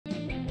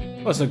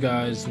What's up,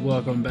 guys?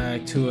 Welcome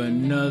back to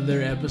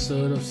another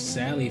episode of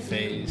Sally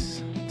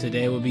Face.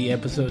 Today will be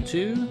episode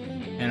 2,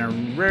 and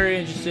I'm very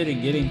interested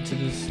in getting to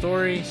this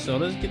story, so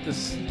let's get this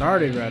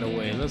started right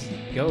away. Let's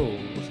go.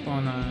 What's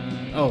going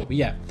on? Oh,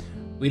 yeah.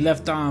 We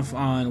left off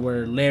on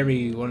where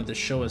Larry wanted to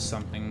show us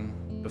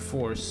something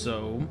before,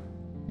 so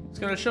he's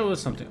gonna show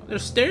us something.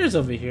 There's stairs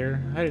over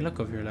here. I didn't look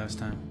over here last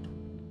time.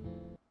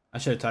 I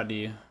should have talked to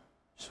you.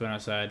 Just went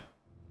outside.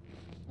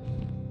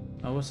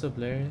 Oh, what's up,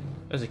 Larry?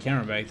 There's a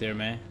camera back there,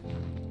 man.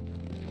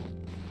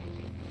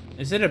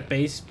 Is it a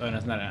base? Oh, no,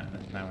 it's not a.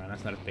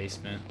 That's not a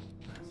basement.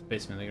 It's a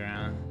basement in the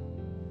ground.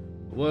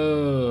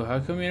 Whoa! How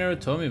come you never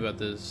told me about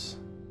this?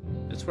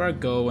 It's where I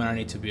go when I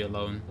need to be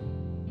alone.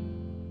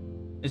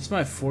 It's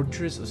my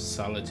fortress of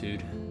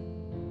solitude.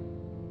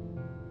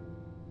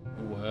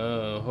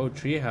 Whoa! Whole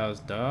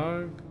treehouse,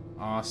 dog.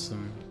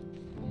 Awesome.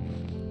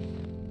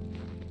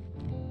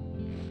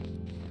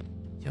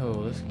 Yo,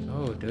 let's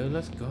go, dude.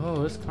 Let's go.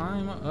 Let's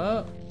climb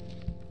up.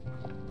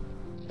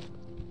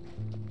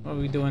 What are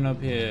we doing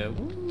up here?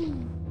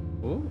 Woo.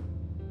 Ooh.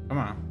 Come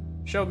on.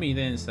 Show me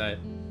the inside.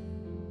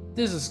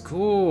 This is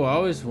cool. I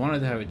always wanted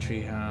to have a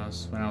tree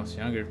house when I was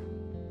younger.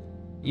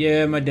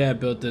 Yeah, my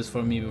dad built this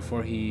for me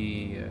before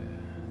he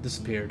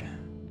disappeared.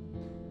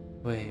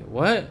 Wait,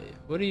 what?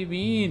 What do you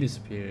mean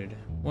disappeared?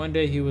 One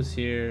day he was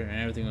here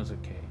and everything was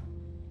okay.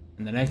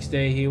 And the next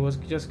day he was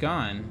just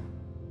gone.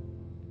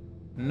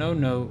 No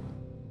note.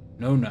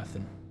 No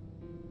nothing.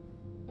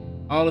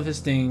 All of his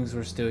things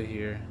were still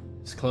here.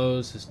 His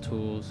clothes, his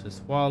tools,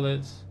 his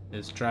wallets,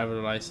 his driver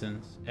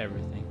license,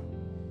 everything.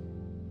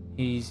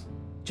 He's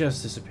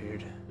just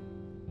disappeared.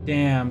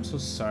 Damn, I'm so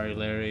sorry,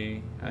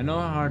 Larry. I know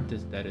how hard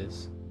that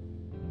is.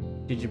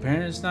 Did your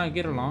parents not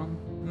get along?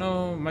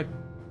 No,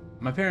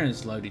 my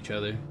parents loved each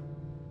other.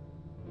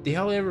 Did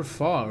y'all ever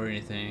fall or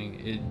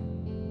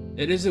anything?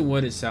 It isn't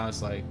what it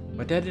sounds like.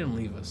 My dad didn't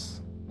leave us.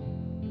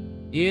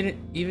 Even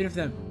if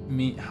that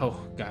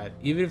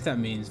even if that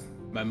means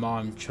my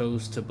mom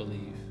chose to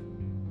believe.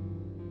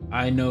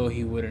 I know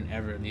he wouldn't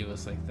ever leave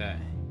us like that.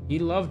 He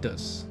loved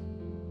us.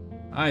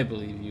 I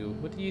believe you.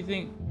 What do you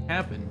think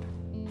happened?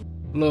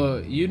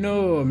 Look, you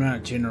know I'm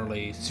not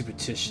generally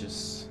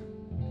superstitious.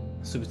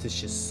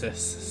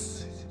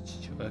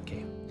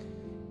 Okay.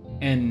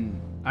 And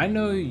I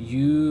know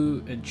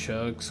you and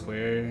Chuck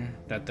swear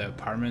that the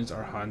apartments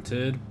are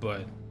haunted,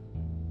 but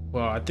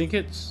well, I think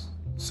it's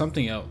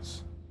something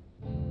else.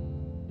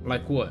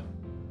 Like what?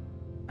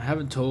 I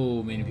haven't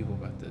told many people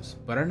about this,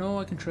 but I know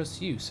I can trust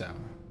you, Sal.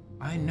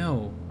 I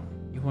know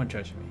you won't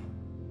judge me.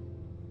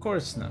 Of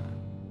course not.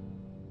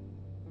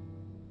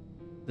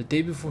 The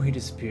day before he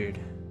disappeared,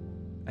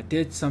 I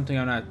did something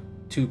I'm not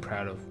too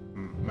proud of.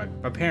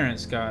 My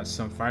parents got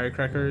some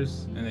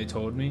firecrackers and they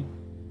told me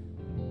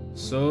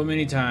so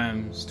many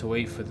times to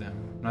wait for them,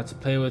 not to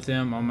play with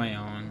them on my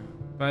own,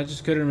 but I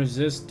just couldn't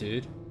resist,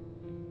 dude.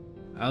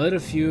 I lit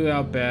a few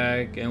out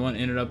back, and one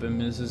ended up in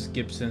Mrs.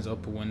 Gibson's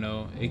open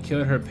window. It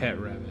killed her pet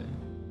rabbit.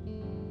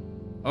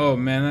 Oh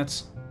man,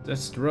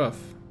 that's rough.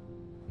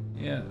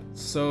 Yeah,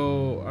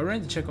 so I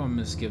ran to check on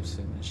Miss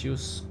Gibson, and she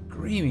was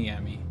screaming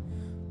at me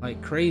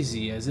like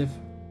crazy, as if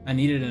I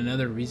needed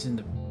another reason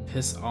to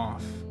piss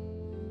off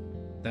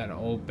that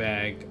old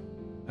bag.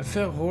 I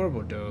felt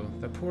horrible though,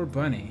 that poor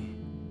bunny.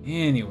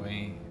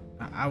 Anyway,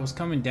 I was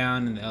coming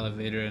down in the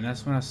elevator, and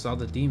that's when I saw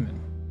the demon.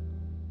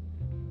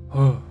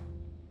 Oh.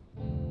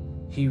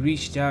 He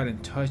reached out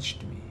and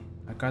touched me.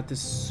 I got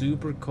this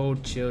super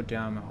cold chill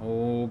down my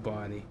whole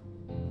body.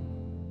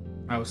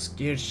 I was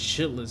scared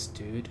shitless,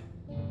 dude.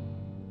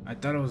 I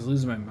thought I was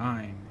losing my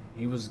mind.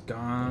 He was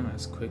gone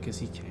as quick as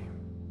he came,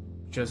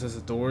 just as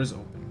the doors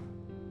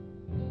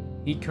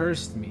opened. He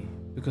cursed me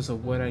because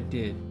of what I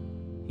did.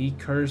 He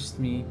cursed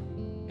me.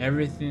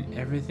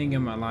 Everything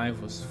in my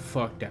life was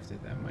fucked after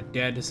that. My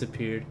dad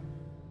disappeared.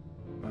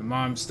 My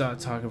mom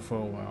stopped talking for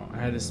a while. I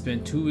had to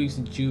spend 2 weeks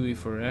in juvie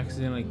for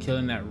accidentally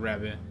killing that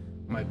rabbit.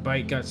 My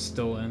bike got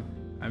stolen.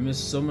 I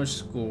missed so much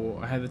school.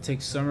 I had to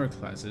take summer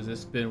classes.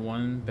 It's been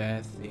one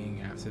bad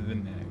thing after the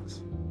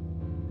next.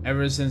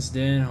 Ever since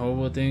then,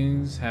 horrible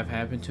things have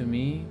happened to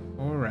me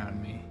or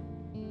around me.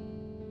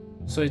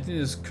 So you think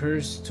this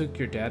curse took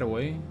your dad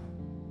away?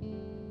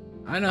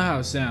 I know how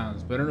it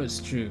sounds, but I know it's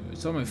true.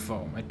 It's all my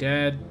fault. My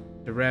dad,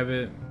 the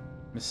rabbit,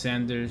 Miss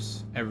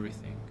Sanders,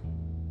 everything.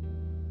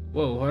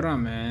 Whoa, hold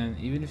on, man.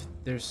 Even if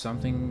there's some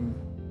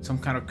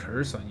kind of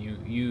curse on you,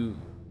 you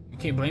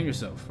can't blame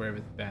yourself for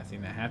every bad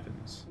thing that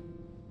happens.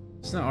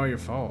 It's not all your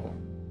fault.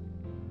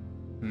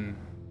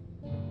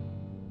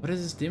 What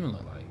does this demon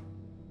look like?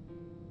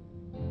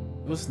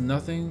 It was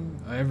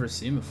nothing I ever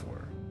seen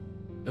before.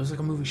 It was like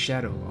a movie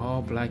shadow,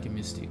 all black and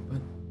misty,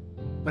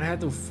 but it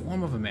had the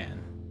form of a man.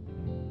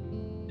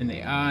 And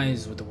the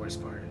eyes were the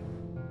worst part.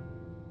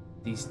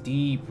 These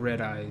deep red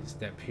eyes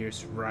that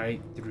pierced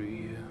right through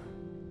you.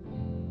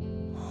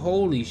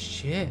 Holy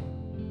shit.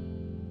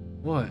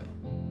 What?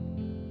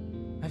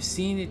 I've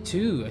seen it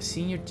too. I've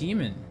seen your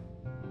demon.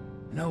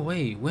 No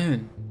way,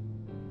 when?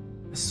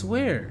 I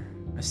swear.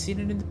 I've seen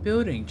it in the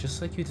building,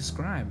 just like you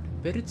described.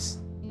 Bet it's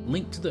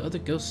linked to the other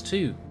ghosts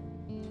too.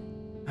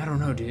 I don't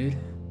know, dude.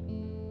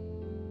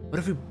 What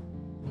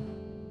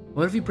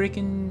if we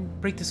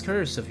break this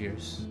curse of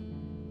yours?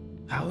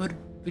 How would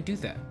we do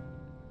that?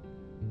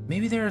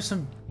 Maybe there are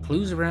some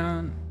clues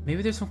around.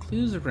 Maybe there's some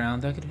clues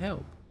around that could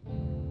help.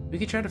 We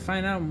could try to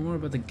find out more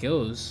about the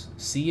ghosts.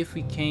 See if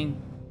we can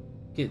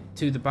get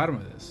to the bottom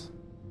of this.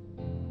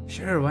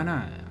 Sure, why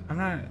not?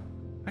 I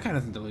got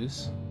nothing to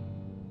lose.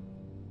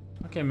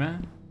 Okay,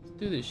 man. Let's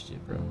do this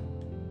shit, bro.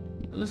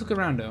 Let's look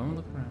around, though.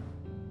 Look around.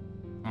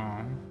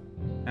 Aw.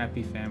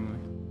 Happy family.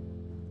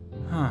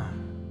 Huh.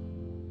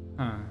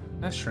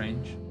 That's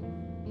strange.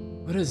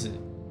 What is it?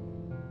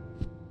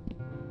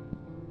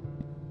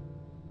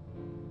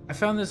 I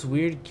found this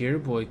weird Gear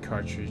Boy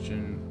cartridge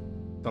in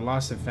the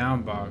Lost and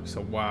Found box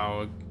a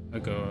while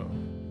ago.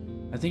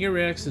 I think it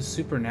reacts to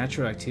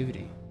supernatural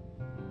activity.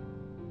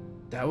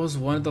 That was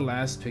one of the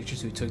last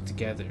pictures we took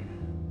together.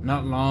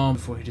 Not long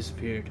before he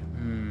disappeared.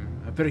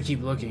 I better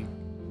keep looking.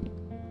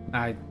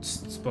 I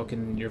spoke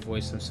in your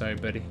voice. I'm sorry,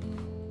 buddy.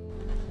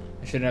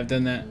 I shouldn't have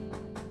done that.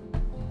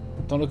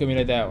 Don't look at me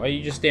like that. Why are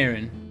you just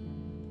staring?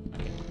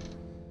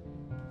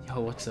 Yo,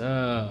 what's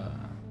up?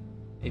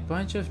 A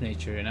bunch of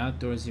nature and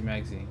outdoorsy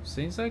magazines.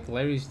 Seems like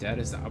Larry's dad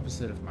is the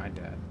opposite of my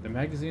dad. The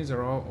magazines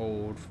are all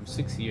old, from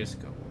 6 years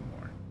ago or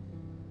more.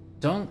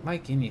 Don't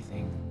like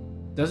anything.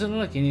 Doesn't look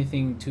like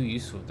anything too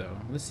useful though.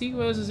 Let's see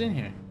what else is in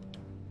here.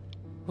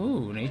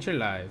 Ooh, Nature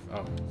Live.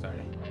 Oh,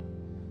 sorry.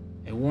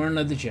 A worn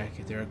leather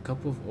jacket. There are a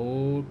couple of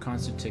old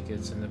concert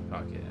tickets in the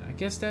pocket. I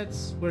guess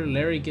that's where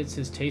Larry gets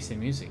his taste in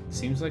music.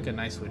 Seems like a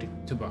nice way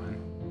to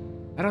bond.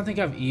 I don't think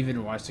I've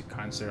even watched a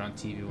concert on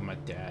TV with my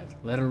dad,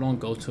 let alone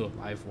go to a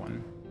live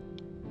one.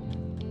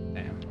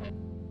 Damn.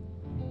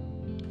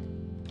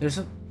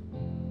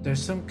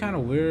 There's some kind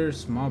of weird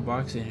small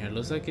box in here.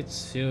 Looks like it's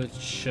sealed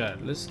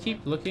shut. Let's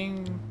keep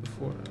looking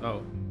before.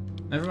 Oh,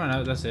 never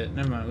mind. That's it.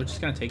 Never mind. We're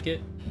just gonna take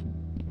it.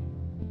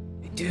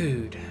 Hey,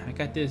 dude, I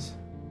got this.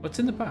 What's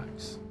in the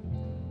box?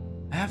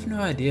 I have no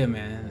idea,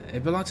 man.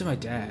 It belonged to my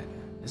dad.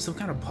 It's some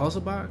kind of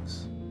puzzle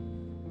box.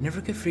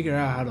 Never could figure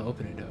out how to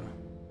open it though.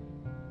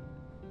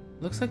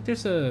 Looks like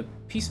there's a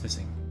piece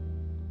missing.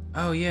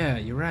 Oh yeah,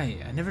 you're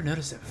right. I never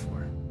noticed that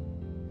before.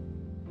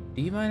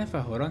 Do you mind if I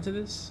hold on to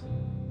this?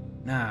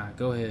 Nah,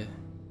 go ahead.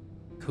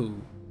 Cool.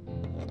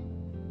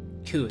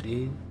 Cool,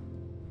 dude.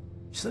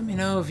 Just let me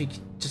know if you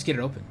can just get it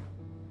open.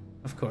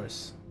 Of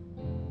course.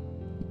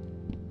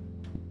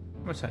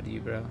 How much time do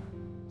you, bro?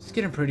 It's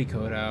getting pretty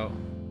cold out.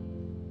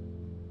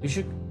 We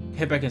should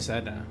head back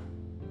inside now.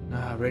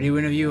 Ready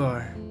whenever you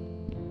are.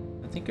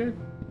 I think we're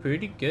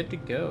pretty good to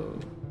go.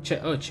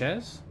 Oh,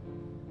 chess?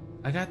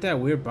 I got that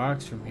weird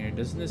box from here.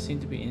 Doesn't there seem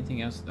to be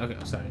anything else? Okay,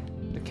 oh, sorry.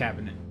 The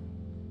cabinet.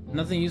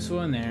 Nothing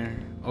useful in there.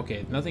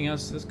 Okay, nothing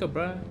else. Let's go,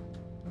 bruh.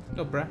 Let's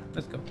go, bruh.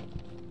 Let's go.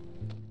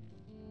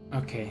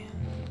 Okay.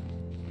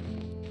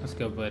 Let's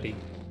go, buddy.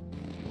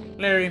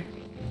 Larry.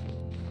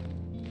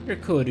 You're a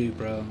cool dude,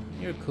 bro.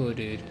 You're a cool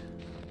dude.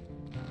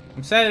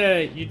 I'm sad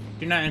that you're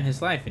not in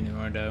his life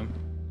anymore, though.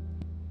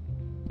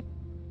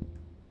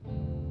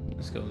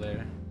 Let's go,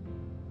 Larry.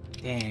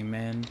 Dang,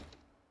 man.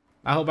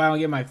 I hope I don't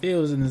get my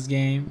feels in this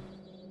game.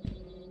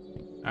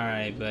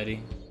 Alright,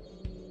 buddy.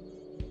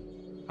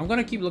 I'm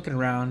gonna keep looking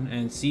around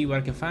and see what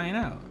I can find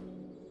out.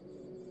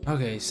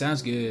 Okay,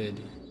 sounds good.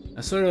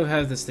 I sort of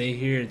have to stay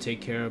here and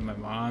take care of my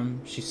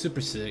mom. She's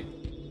super sick.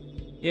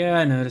 Yeah,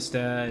 I noticed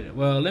that.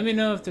 Well, let me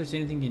know if there's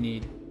anything you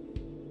need.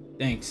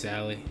 Thanks,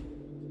 Sally.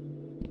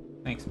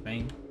 Thanks,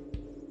 Bane.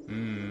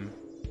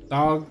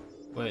 Dog.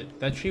 Wait,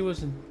 that tree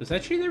wasn't... Was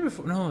that tree there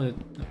before? No.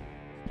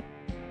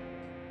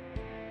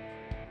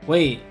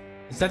 Wait.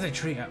 Is that the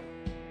tree?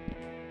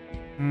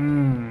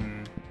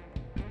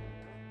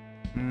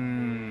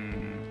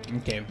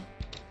 Okay.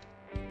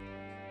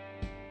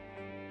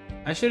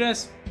 I should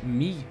ask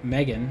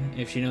Megan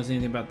if she knows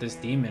anything about this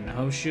demon. I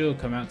hope she'll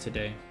come out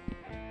today.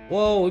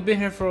 Whoa, we've been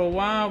here for a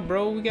while,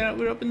 bro.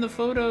 We're up in the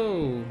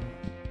photo.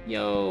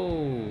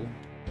 Yo.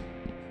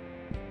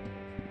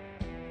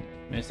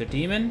 Mr.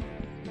 Demon?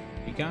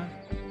 You gone?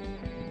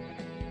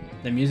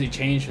 The music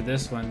changed for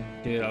this one.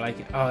 Dude, I like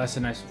it. Oh, that's a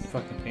nice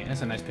fucking paint.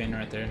 That's a nice paint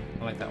right there.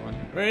 I like that one.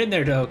 Right in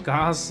there, though.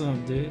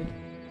 Awesome, dude.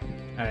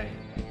 Alright.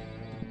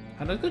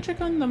 Let's go check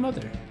on the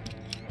mother.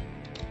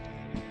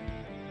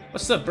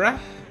 What's up, bruh?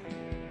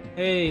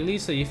 Hey,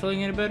 Lisa, you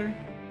feeling any better?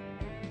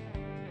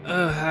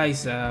 Hi,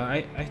 Sal.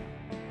 I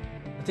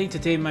think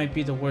today might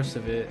be the worst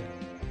of it.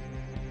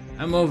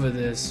 I'm over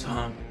this.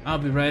 I'll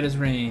be right as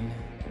rain.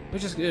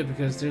 Which is good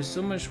because there's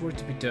so much work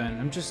to be done.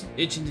 I'm just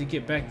itching to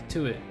get back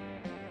to it.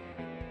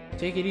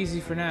 Take it easy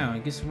for now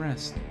and get some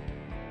rest.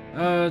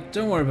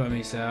 Don't worry about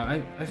me, Sal.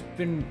 I've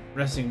been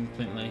resting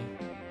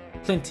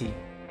plenty.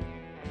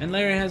 And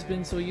Larry has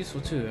been so useful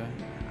too.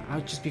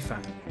 I'll just be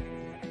fine.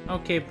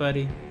 Okay,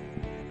 buddy.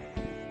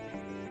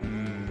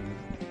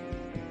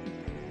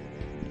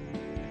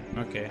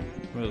 Okay,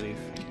 we'll leave.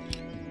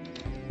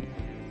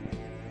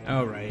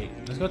 Alright,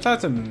 let's go talk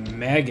to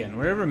Megan.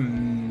 Wherever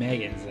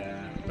Megan's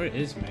at. Where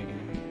is Megan?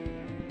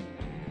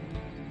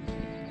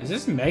 Is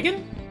this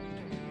Megan?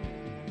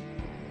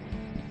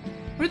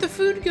 Where'd the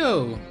food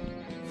go?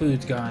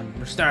 Food's gone.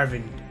 We're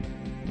starving.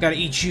 Gotta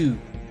eat you.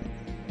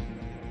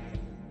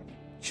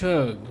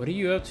 Chug, what are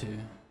you up to?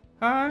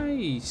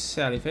 Hi,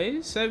 Sally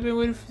Face. I've been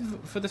waiting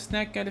for the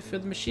snack guy to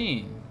fill the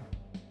machine.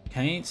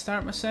 Can't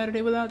start my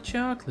Saturday without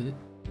chocolate.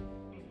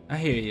 I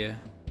hear ya.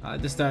 I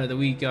like to start the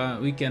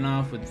weekend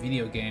off with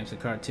video games and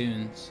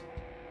cartoons.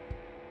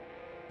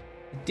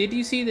 Did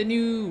you see the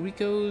new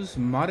Rico's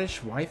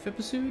Modish Wife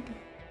episode?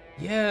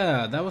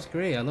 Yeah, that was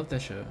great. I love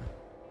that show.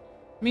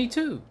 Me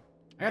too.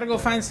 I gotta go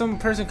find some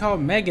person called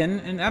Megan,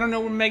 and I don't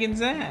know where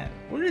Megan's at.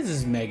 Where is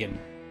this Megan?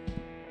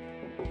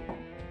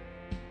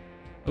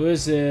 Who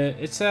is it?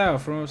 It's Al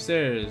from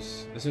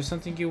upstairs. Is there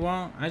something you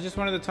want? I just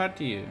wanted to talk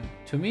to you.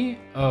 To me?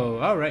 Oh,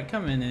 alright,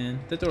 come in.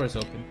 The door's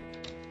open.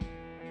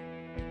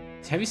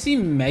 Have you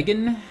seen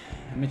Megan?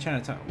 I've been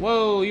trying to talk.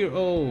 Whoa, you're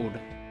old.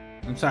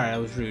 I'm sorry, I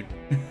was rude.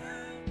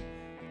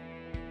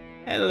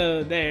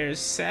 Hello there,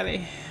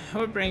 Sally.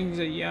 What brings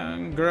a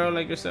young girl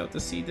like yourself to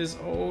see this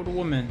old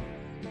woman?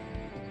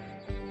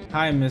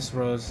 Hi, Miss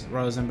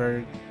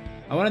Rosenberg.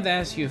 I wanted to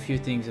ask you a few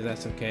things, if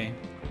that's okay.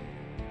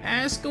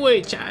 Ask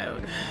away,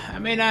 child. I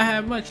may not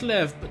have much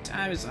left, but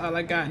time is all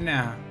I got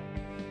now.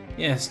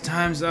 Yes,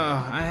 time's all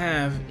I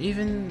have.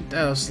 Even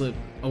that'll slip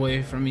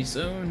away from me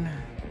soon.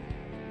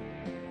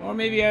 Or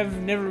maybe I've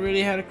never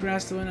really had a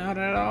grasp of it out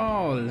at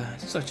all.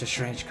 Such a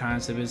strange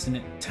concept, isn't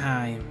it?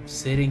 Time,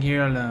 sitting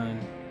here alone.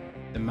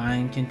 The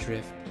mind can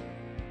drift.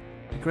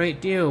 A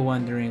great deal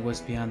wondering what's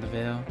beyond the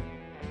veil.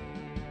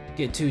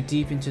 Get too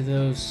deep into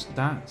those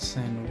thoughts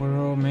and the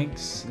world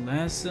makes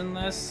less and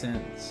less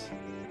sense.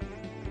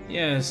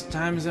 Yes,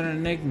 time is an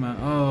enigma.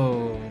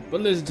 Oh,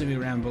 but listen to me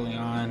rambling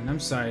on. I'm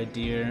sorry,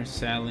 dear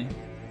Sally.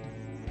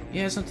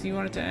 You have something you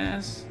wanted to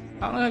ask?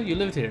 How long have you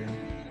lived here?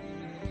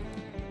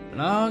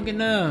 Long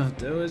enough,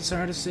 though it's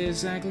hard to say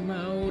exactly.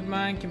 My old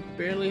mind can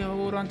barely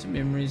hold on to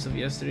memories of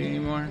yesterday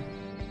anymore,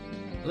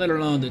 let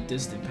alone the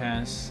distant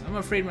past. I'm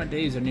afraid my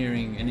days are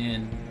nearing an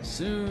end.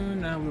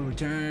 Soon I will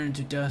return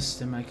to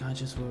dust and my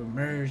conscience will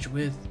merge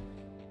with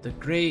the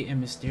great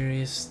and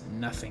mysterious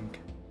nothing.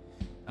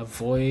 A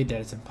void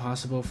that is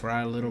impossible for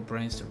our little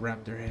brains to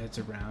wrap their heads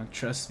around.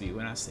 Trust me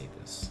when I say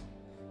this.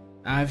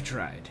 I've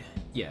tried.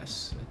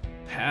 Yes,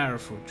 a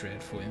powerful,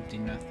 dreadful, empty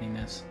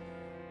nothingness.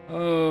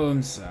 Oh,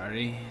 I'm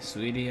sorry,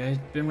 sweetie.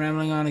 I've been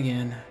rambling on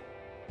again.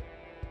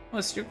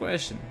 What's your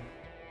question?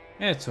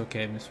 It's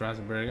okay, Miss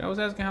Rosenberg. I was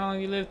asking how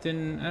long you lived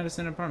in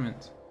Addison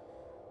Apartments.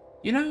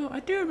 You know, I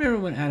do remember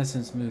when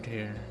Addison's moved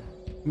here,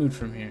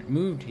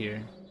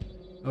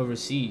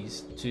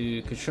 overseas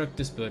to construct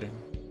this building.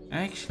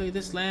 Actually,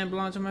 this land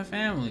belonged to my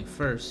family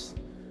first,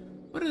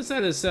 but I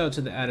decided to sell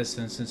to the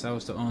Addisons since I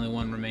was the only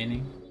one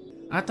remaining.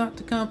 I thought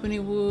the company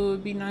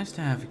would be nice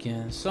to have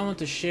again, someone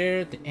to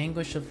share the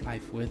anguish of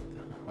life with.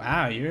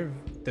 Wow, you're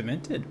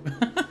demented.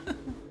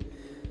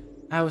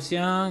 I was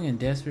young and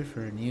desperate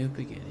for a new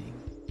beginning.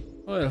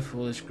 What a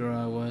foolish girl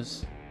I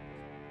was.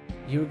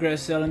 You regret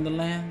selling the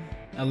land?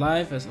 A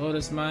life as old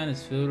as mine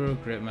is filled with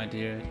regret, my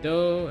dear,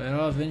 though it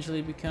all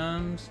eventually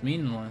becomes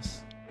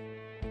meaningless.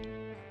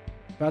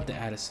 About the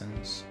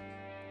Addisons.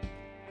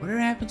 Whatever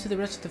happened to the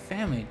rest of the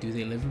family? Do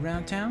they live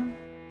around town?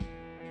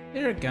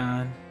 They're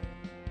gone.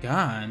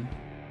 Gone?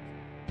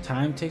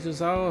 Time takes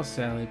us all,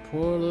 Sally.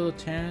 Poor little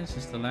Terrence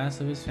is the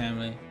last of his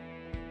family.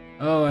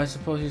 Oh, I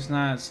suppose he's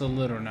not so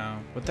little now,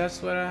 but that's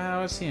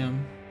how I see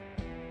him.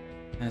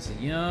 As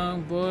a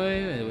young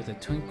boy with a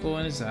twinkle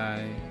in his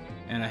eye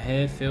and a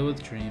head filled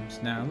with dreams.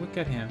 Now look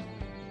at him.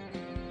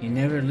 He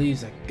never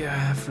leaves that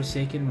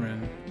god-forsaken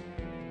room.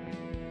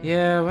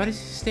 Yeah, why does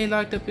he stay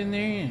locked up in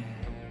there?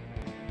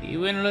 He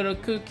went a little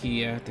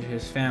kooky after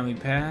his family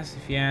passed.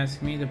 If you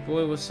ask me, the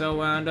boy was so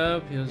wound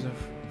up, he was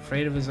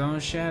afraid of his own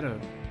shadow.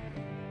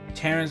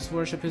 Terrence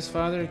worshipped his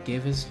father,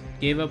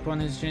 gave up on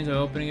his dreams of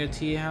opening a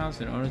tea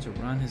house in order to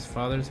run his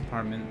father's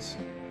apartments.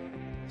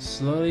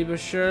 Slowly but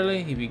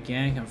surely, he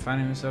began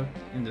confining himself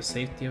in the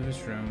safety of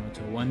his room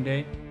until one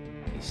day,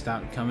 he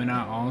stopped coming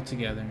out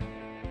altogether.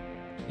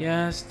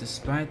 Yes,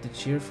 despite the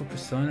cheerful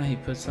persona he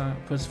puts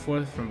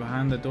forth from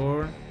behind the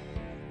door,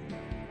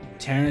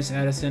 Terrence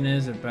Addison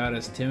is about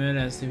as timid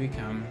as they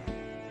become.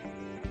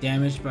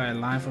 Damaged by a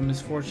life of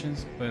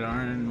misfortunes, but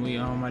aren't we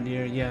all, my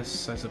dear?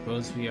 Yes, I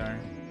suppose we are.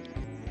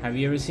 Have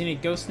you ever seen a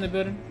ghost in the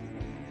building?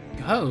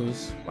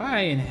 Ghosts? Why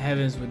in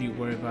heavens would you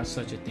worry about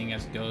such a thing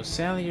as ghosts?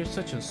 Sally, you're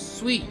such a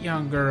sweet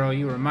young girl.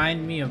 You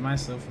remind me of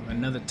myself from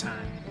another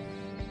time.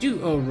 Do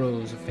owe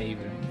Rose a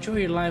favor. Enjoy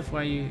your life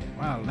while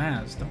it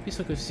lasts. Don't be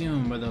so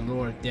consumed by the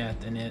lure of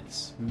death and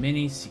its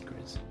many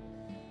secrets.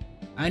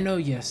 I know,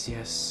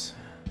 yes.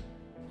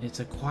 It's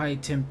a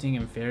quite tempting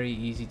and very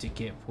easy to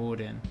get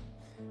pulled in.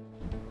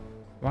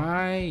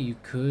 Why, you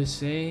could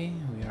say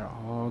we are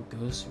all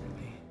ghosts,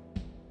 really.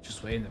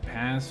 Just waiting to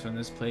pass from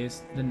this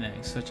place to the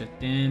next, such a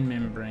thin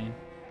membrane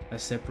that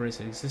separates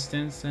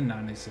existence and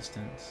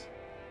non-existence.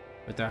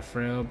 With our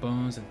frail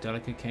bones and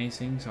delicate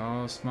casings,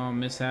 all small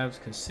mishaps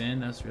could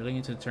send us reeling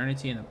into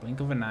eternity in the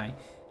blink of an eye.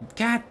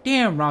 God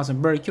damn,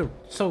 Rosenberg, you're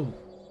so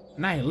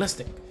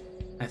nihilistic.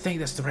 I think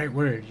that's the right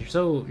word. You're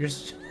so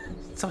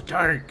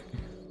dark.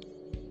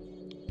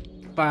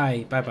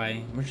 bye.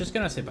 Bye-bye. We're just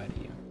gonna say bye to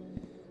you.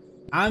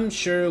 I'm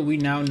sure we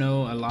now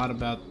know a lot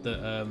about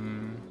the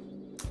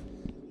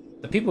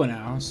people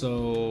now,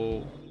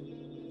 so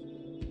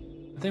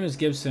I think Miss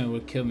Gibson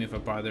would kill me if I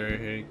bother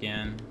her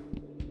again.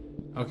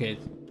 Okay.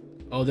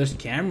 Oh, there's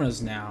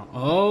cameras now.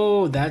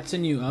 Oh, that's a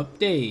new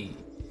update.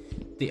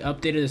 They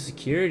updated the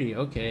security.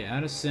 Okay,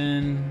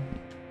 Addison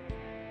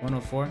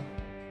 104.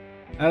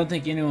 I don't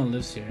think anyone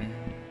lives here.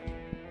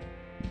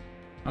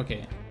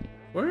 Okay.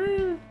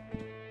 Where?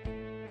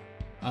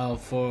 Oh,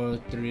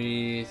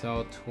 403. It's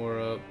all tore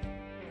up.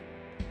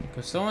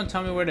 Could someone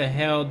tell me where the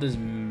hell this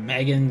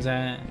Megan's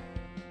at?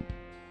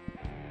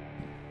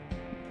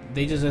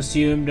 They just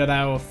assumed that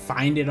I will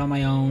find it on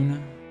my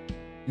own.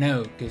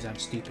 No, because I'm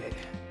stupid.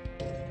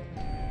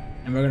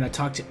 And we're gonna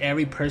talk to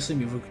every person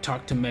before we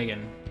talk to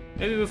Megan.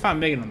 Maybe we'll find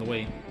Megan on the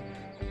way.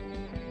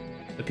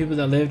 The people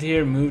that lived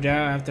here moved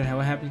out after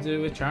what happened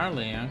to with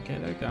Charlie. Okay,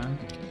 they're gone.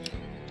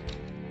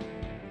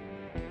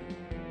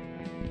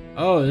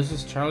 Oh, this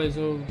is Charlie's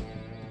old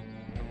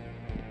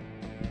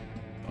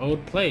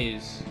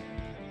place.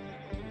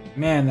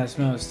 Man, that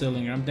smell is still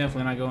lingering. I'm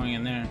definitely not going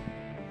in there.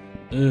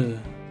 Ugh.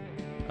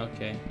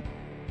 Okay.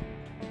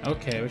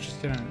 Okay, we're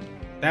just gonna...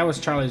 That was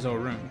Charlie's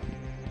old room.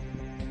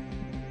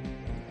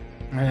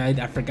 I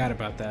forgot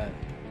about that.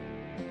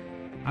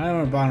 I don't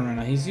know about him right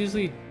now. He's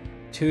usually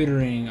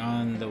tutoring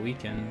on the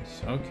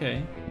weekends.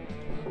 Okay.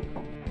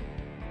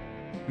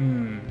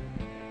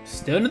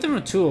 Still nothing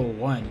from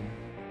 201.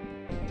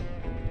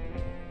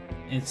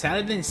 And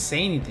Sally didn't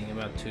say anything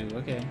about 2.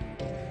 Okay.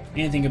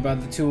 Anything about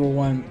the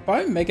 201.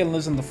 Probably Megan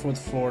lives on the 4th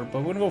floor, but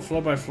we're gonna go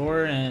floor by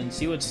floor and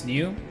see what's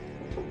new.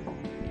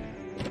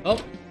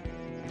 Oh,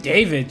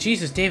 David.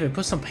 Jesus, David,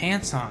 put some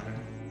pants on.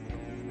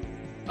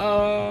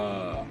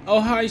 Oh,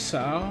 hi,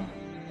 Sal.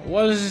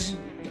 What is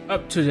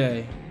up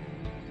today?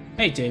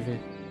 Hey, David.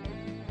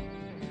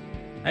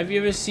 Have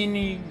you ever seen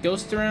any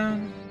ghosts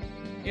around?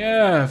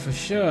 Yeah, for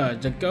sure.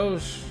 The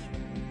ghosts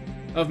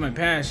of my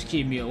past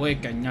keep me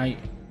awake at night.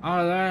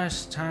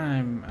 Last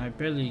time, I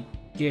barely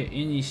get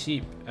any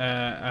sheep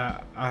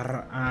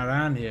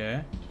around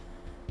here.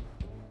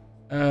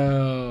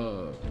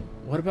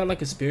 What about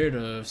like a spirit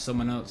of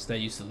someone else that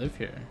used to live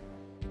here?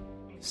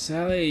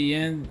 Sally,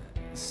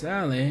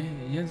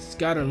 you just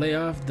gotta lay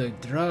off the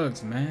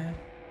drugs, man.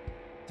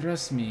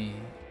 Trust me,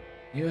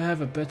 you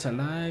have a better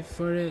life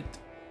for it.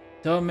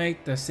 Don't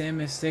make the same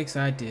mistakes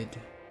I did.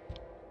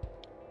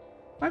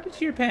 What happened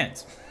to your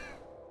pants?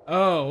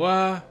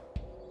 Oh,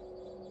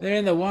 they're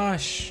in the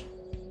wash.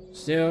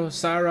 Still,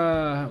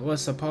 Sarah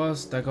was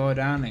supposed to go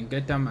down and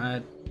get them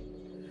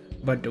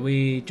but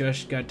we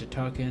just got to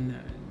talking,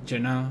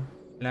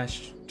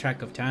 lost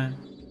track of time.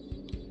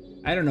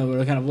 I don't know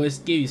what kind of voice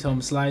gave you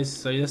home slice,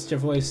 so that's your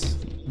voice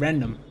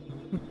random.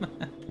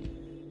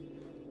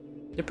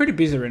 They're pretty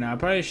busy right now. I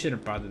probably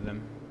shouldn't bother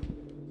them.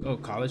 Oh,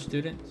 college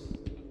students?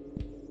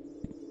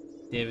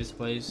 David's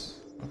place.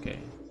 Okay.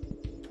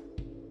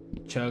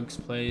 Chug's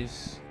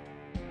place.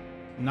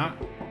 No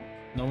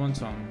one's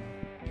home.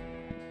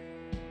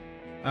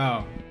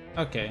 Oh,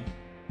 okay.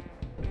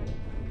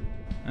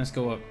 Let's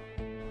go up.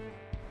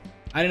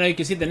 I didn't know you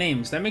could see the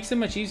names. That makes it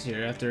much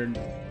easier after...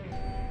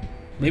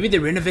 Maybe they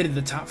renovated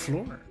the top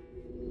floor.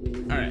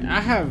 Alright,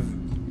 I have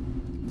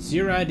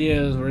 0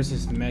 ideas where's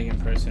this Megan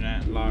person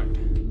at locked.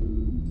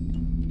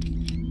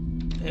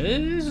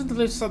 This is the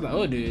list of the...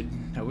 Oh, dude.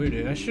 That weird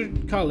dude. I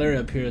should call Larry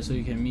up here so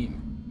you can meet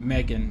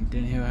Megan.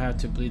 Then he'll have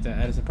to believe that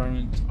Addis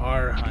apartments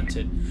are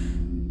haunted.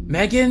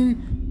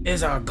 Megan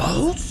is a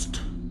ghost?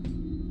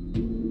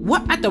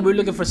 What? I thought we were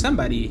looking for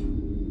somebody.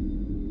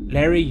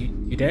 Larry,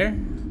 you there?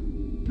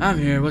 I'm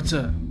here. What's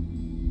up?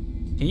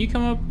 Can you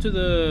come up to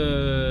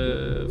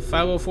the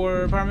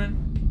 504 apartment?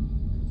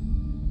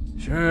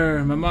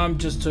 Sure. My mom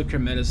just took her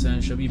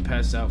medicine. She'll be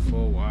passed out for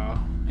a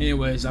while.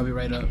 Anyways, I'll be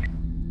right up.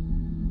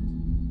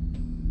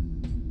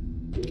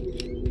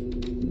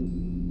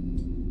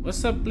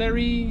 What's up,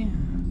 Larry?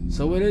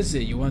 So what is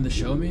it? You wanted to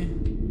show me?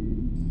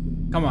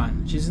 Come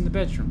on. She's in the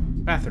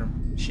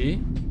bathroom.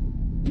 She?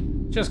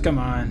 Just come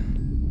on.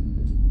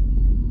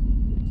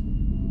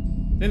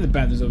 Then the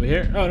bathroom's over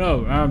here. Oh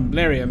no,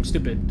 Larry, I'm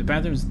stupid. The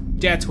bathroom's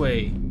that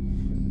way.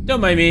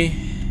 Don't mind me.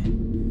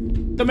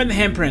 Don't mind the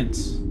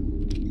handprints.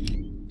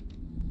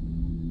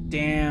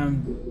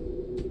 Damn,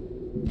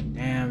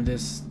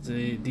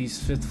 these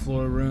 5th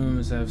floor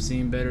rooms have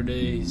seen better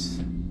days.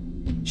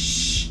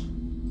 Shh.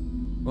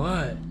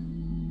 What?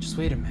 Just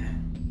wait a minute.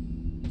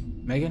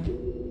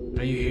 Megan,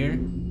 are you here?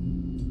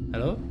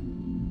 Hello?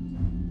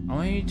 I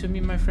want you to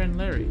meet my friend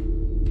Larry.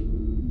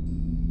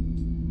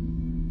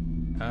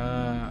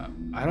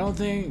 I don't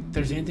think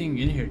there's anything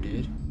in here,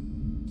 dude.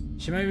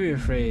 She might be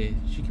afraid.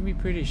 She can be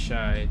pretty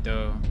shy,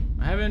 though.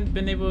 I haven't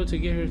been able to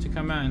get her to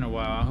come out in a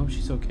while. I hope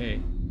she's okay.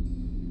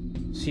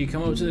 So you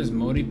come up to this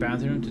moldy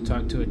bathroom to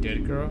talk to a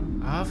dead girl?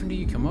 How often do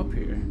you come up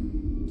here?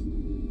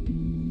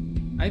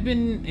 I've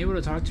been able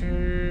to talk to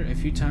her a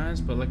few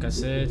times, but like I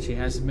said, she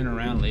hasn't been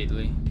around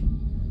lately.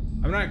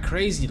 I'm not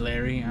crazy,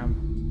 Larry.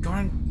 I'm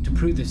going to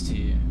prove this to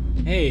you.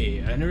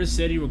 Hey, I never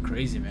said you were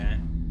crazy,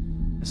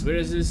 man. As weird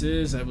as this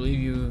is, I believe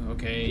you.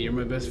 Okay, you're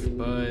my best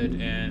bud,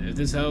 and if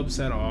this helps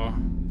at all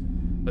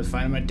with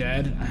finding my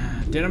dad,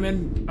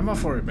 I'm all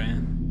for it,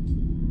 man.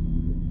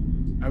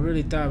 I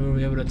really thought we would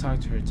be able to talk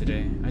to her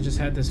today. I just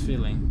had this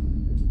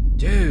feeling.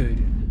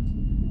 Dude,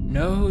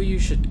 know who you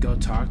should go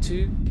talk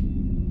to?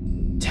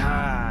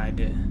 Todd.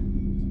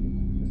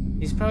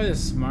 He's probably the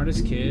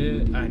smartest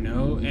kid I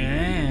know,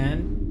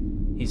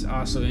 and he's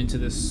also into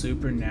the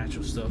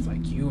supernatural stuff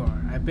like you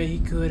are. I bet he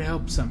could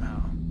help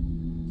somehow.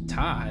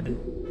 Todd?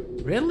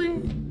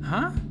 Really?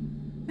 Huh? I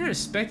never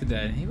expected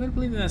that. He would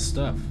believe in that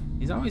stuff.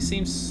 He's always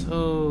seemed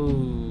so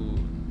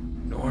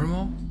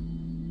normal,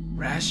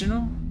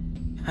 rational.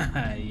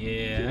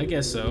 Yeah, I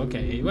guess so.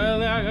 Okay,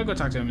 well, I'll go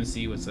talk to him and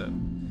see what's up.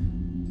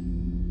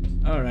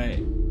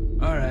 Alright.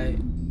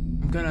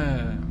 I'm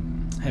gonna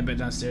head back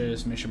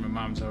downstairs, make sure my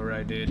mom's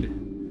alright, dude.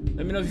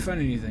 Let me know if you find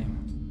anything.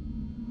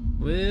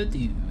 Will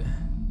do.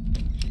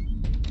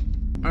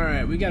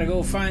 Alright, we gotta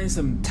go find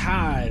some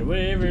Todd.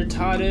 Wherever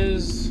Todd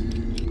is,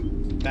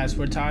 that's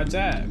where Todd's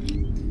at.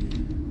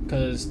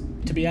 Because,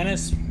 to be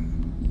honest,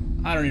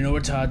 I don't even know where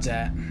Todd's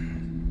at.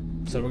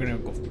 So we're gonna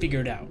go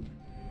figure it out.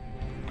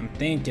 I'm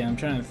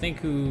trying to think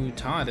who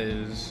Todd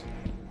is.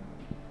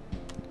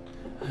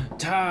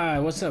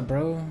 Todd, what's up,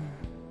 bro?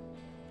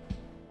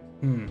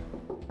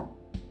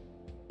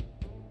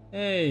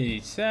 Hey,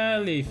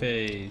 Sally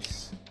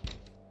Face.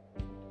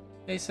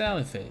 Hey,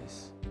 Sally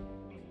Face.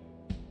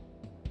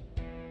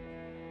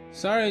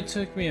 Sorry it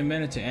took me a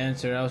minute to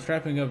answer. I was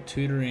wrapping up a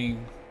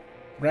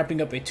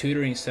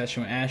tutoring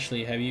session with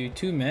Ashley. Have you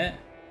two met?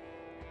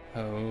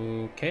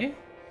 Okay.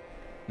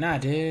 Nah,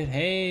 dude.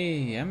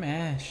 Hey, I'm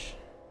Ash.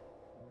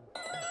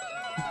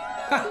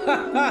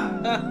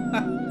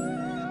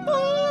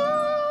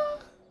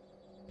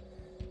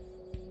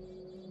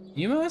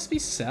 You must be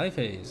Sally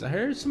Face. I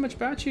heard so much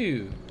about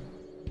you.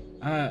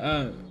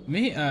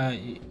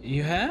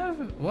 You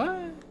have?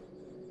 What?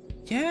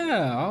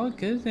 Yeah, all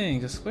good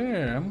things, I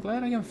swear. I'm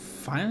glad I can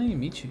finally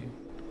meet you.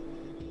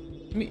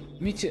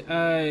 Me too.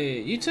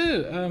 You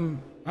too.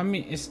 I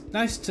mean, it's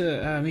nice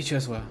to meet you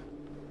as well.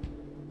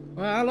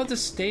 Well, I'd love to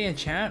stay and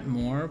chat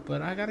more,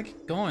 but I gotta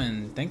get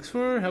going. Thanks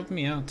for helping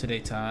me out today,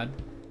 Todd.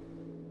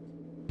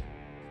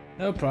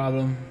 No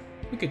problem.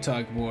 We could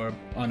talk more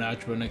on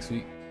Outro next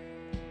week.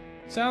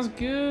 Sounds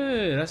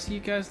good. I'll see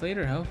you guys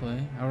later, hopefully.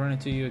 I'll run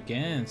into you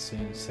again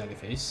soon, Sally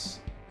Face.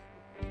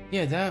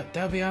 Yeah,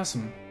 that'll be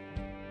awesome.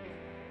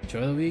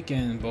 Enjoy the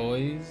weekend,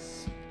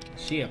 boys.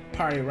 She a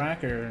party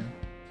rocker.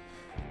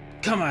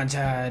 Come on,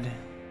 Todd.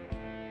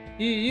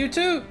 You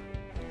too.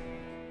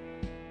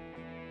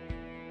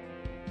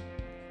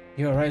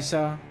 You alright,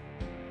 Sal?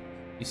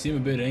 You seem a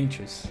bit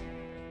anxious.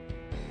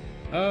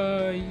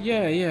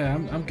 Yeah,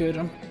 I'm good.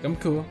 I'm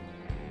cool.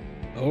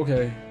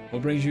 Okay,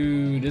 what brings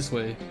you this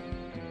way?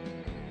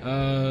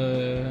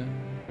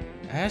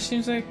 Ash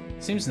seems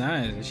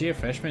nice. Is she a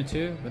freshman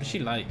too? What is she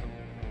like?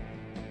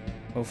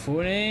 Her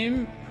full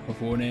name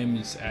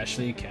is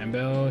Ashley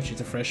Campbell. She's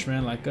a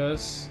freshman like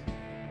us.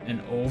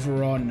 An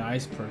overall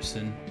nice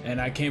person. And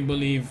I can't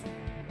believe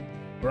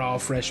we're all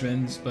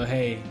freshmen, but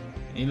hey,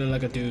 you look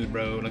like a dude,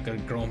 bro, like a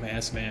grown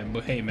ass man.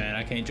 But hey, man,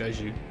 I can't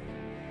judge you.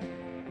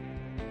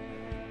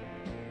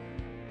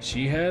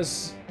 She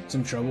has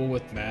some trouble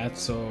with math,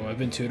 so I've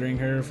been tutoring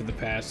her for the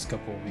past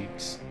couple of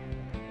weeks.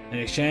 In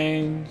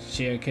exchange,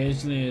 she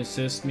occasionally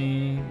assists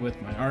me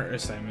with my art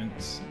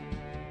assignments.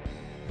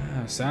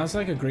 Sounds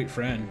like a great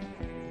friend.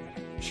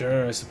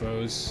 Sure, I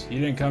suppose. You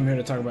didn't come here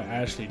to talk about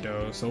Ashley,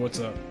 though, so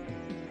what's up?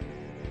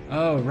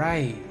 Oh,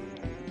 right.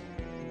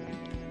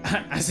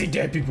 I see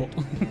dead people.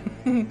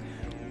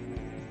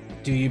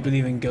 Do you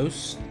believe in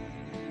ghosts?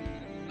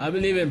 I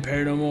believe in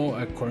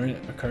paranormal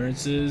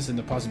occurrences and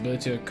the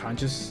possibility of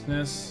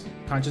consciousness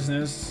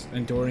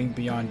enduring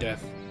beyond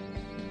death.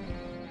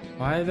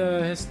 Why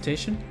the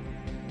hesitation?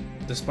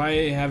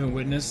 Despite having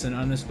witnessed an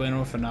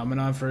unexplainable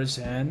phenomenon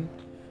firsthand,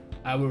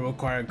 I would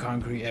require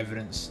concrete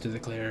evidence to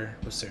declare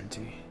with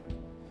certainty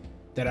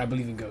that I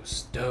believe in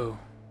ghosts, though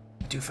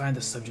I do find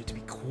the subject to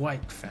be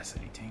quite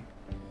fascinating.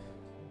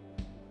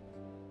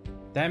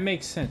 That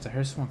makes sense. I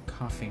heard someone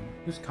coughing.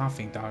 Who's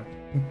coughing, dog?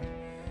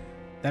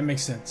 That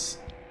makes sense.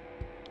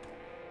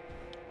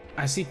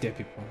 I see dead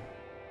people.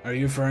 Are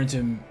you referring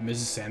to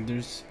Mrs.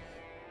 Sanders?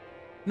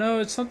 No,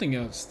 it's something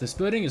else. This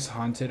building is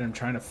haunted. I'm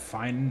trying to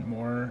find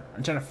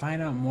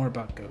out more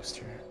about ghosts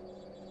here.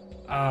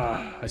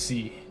 Ah, I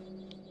see.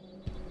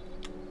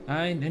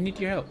 I need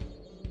your help.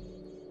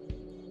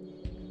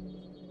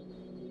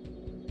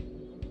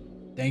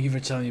 Thank you for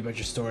telling me about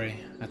your story.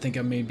 I think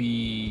I may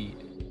be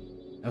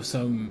of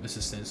some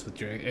assistance with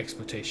your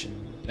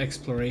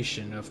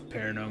exploration of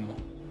paranormal.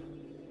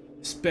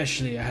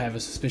 Especially, I have a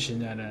suspicion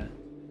that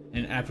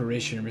an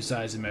apparition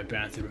resides in my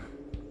bathroom.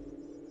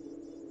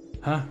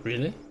 Huh?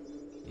 Really?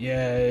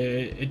 Yeah,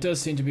 it does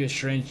seem to be a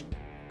strange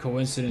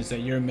coincidence that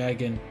your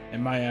Megan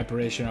and my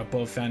apparition are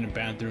both found in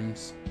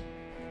bathrooms.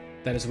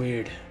 That is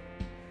weird.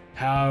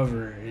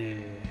 However,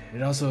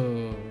 it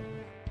also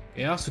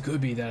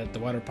could be that the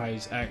water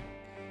pipes act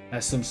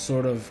as some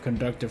sort of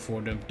conductor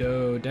for them.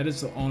 Though that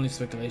is the only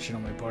speculation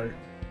on my part.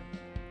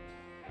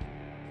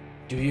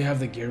 Do you have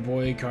the Gear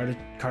Boy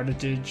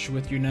cartridge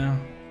with you now?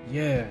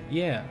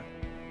 Yeah.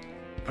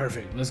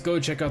 Perfect. Let's go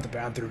check out the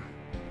bathroom.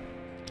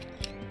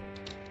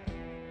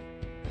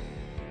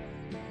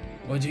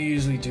 What do you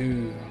usually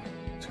do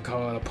to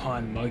call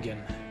upon Muggin?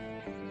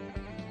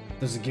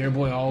 Does the Gear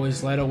Boy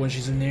always light up when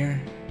she's in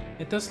there?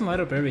 It doesn't light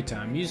up every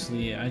time.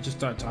 Usually I just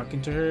start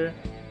talking to her,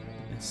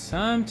 and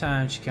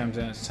sometimes she comes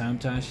out,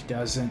 sometimes she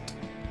doesn't.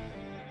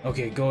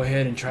 Okay, go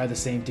ahead and try the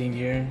same thing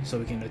here so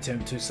we can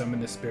attempt to summon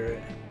the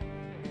spirit.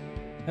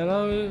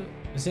 Hello?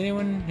 Is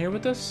anyone here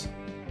with us?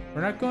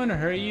 We're not going to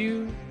hurt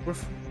you. We're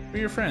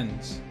your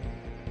friends.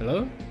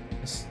 Hello?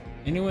 Is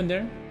anyone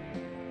there?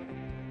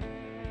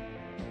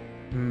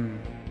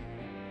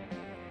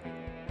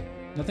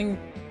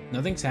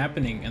 Nothing's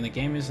happening, and the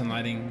game isn't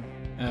lighting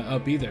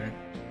up either.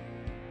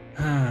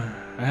 I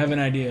have an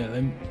idea.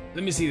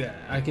 Let me see that.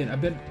 I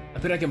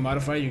bet I can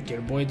modify your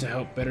Gear Boy to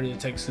help better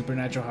detect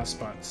supernatural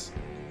hotspots.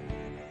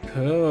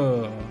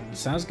 Cool.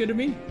 Sounds good to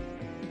me.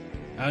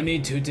 I'll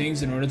need 2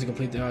 things in order to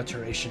complete the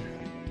alteration.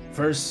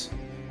 First,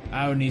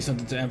 I would need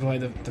something to amplify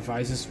the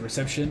device's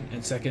reception,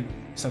 and second,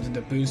 something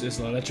to boost its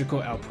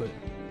electrical output.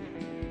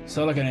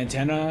 So like an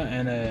antenna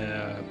and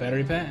a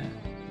battery pack?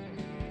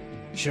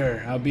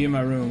 Sure, I'll be in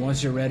my room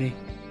once you're ready.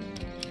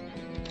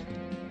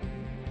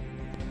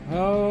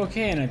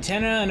 Okay, an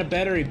antenna and a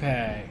battery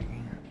pack.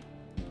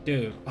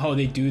 Dude, oh,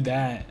 they do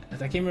that. I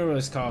can't remember what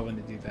it's called when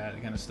they do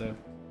that kind of stuff.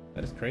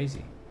 That is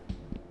crazy.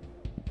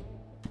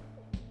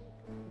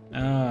 I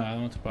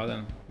don't want to bother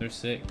them. They're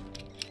sick.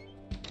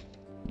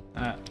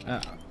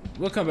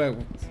 We'll come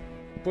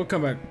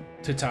back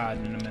to Todd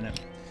in a minute.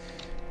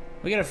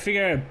 We gotta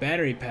figure out a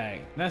battery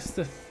pack. That's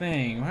the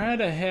thing. Where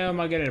the hell am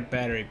I getting a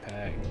battery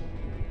pack?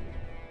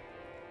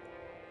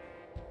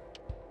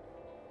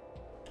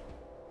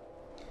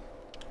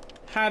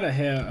 How the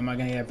hell am I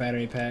gonna get a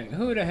battery pack?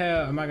 Who the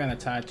hell am I gonna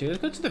talk to? Let's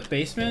go to the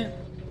basement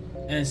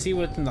and see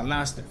what's in the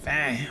lost and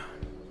found.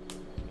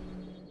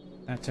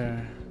 That's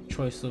our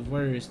choice of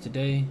words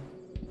today.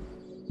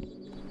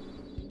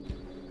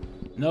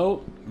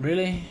 Nope,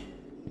 really?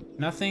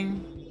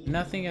 Nothing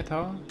at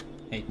all?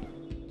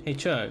 Hey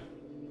Chuck.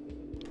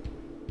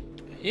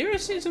 You ever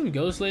seen some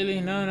ghosts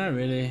lately? No, not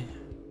really.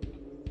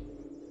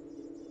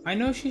 I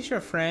know she's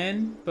your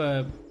friend,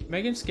 but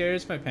Megan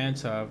scares my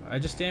pants off. I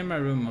just stay in my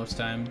room most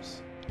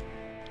times.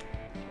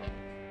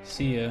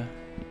 See ya.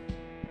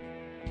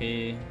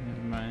 Okay,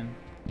 never mind.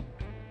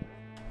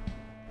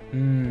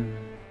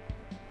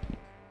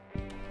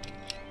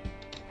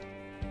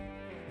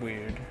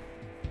 Weird.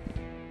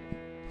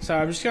 So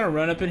I'm just gonna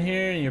run up in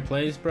here in your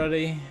place,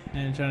 buddy,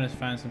 and trying to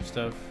find some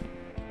stuff.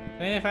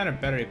 I need to find a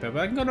battery pack,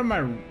 but I can go to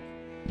my.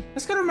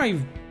 Let's go to my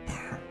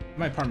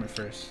apartment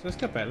first. Let's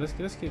go back. Let's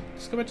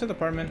go back to the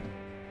apartment.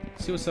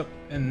 See what's up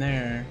in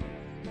there.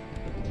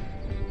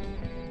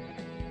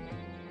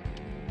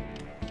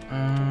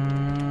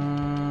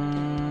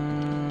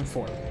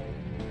 4.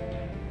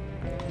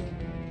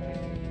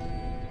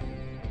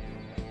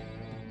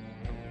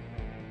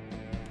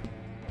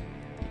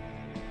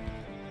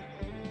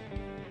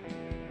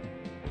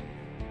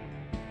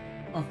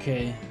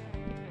 Okay.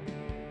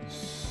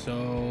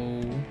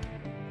 So.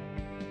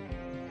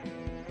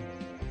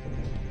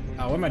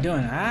 Oh, what am I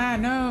doing? Ah,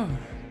 no.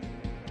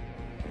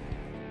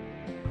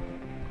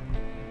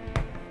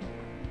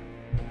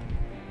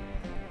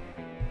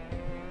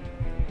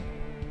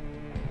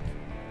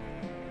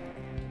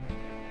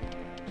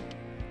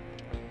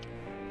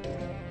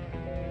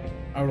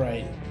 All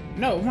right.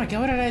 No, oh my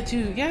God, what did I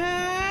do? Yeah.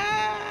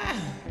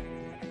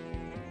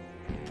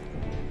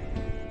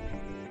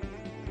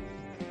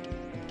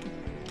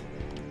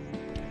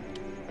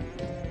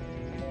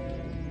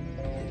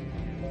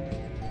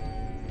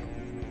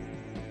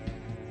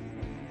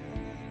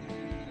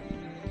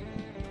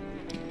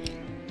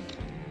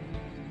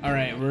 All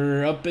right,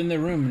 we're up in the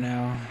room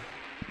now.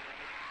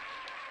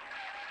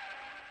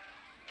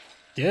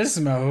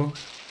 Gizmo.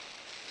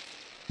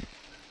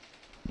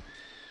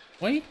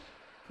 Wait.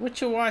 What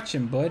you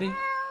watching, buddy?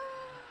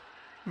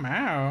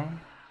 Meow.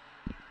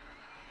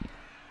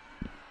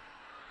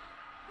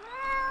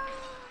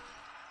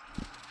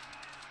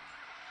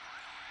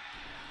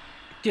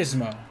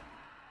 Gizmo.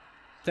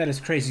 That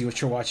is crazy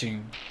what you're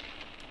watching.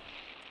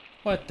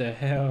 What the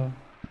hell?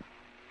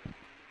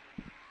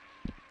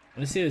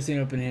 Let's see this thing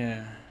up in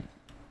here.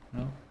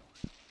 No.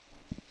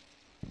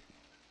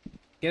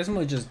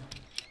 Gizmo just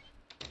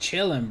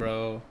chilling,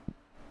 bro.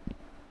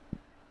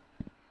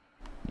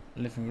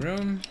 Living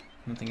room.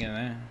 Nothing in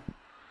there.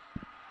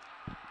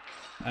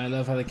 I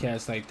love how the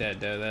cat's like that,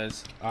 though.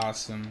 That's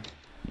awesome.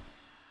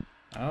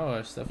 Oh,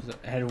 our stuff is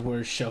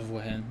Edward shovel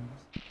hands.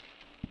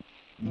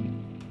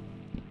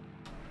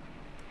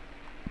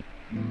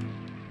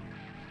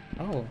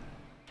 Oh.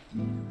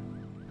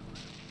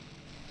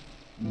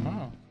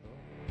 Oh.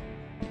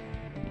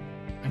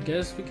 I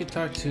guess we could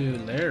talk to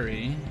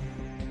Larry.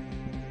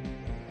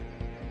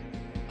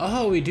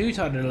 Oh, we do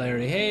talk to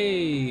Larry.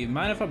 Hey,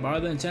 mind if I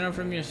borrow the antenna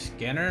from your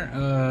scanner?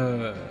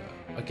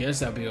 I guess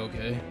that'd be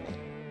okay.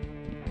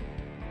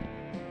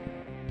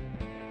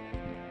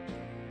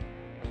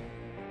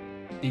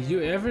 Did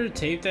you ever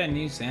tape that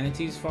new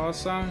Sanity's Fall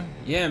song?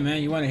 Yeah,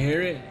 man, you want to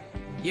hear it?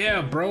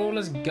 Yeah, bro,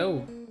 let's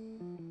go.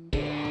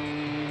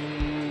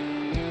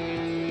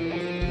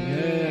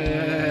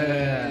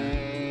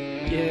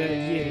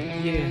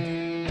 Yeah.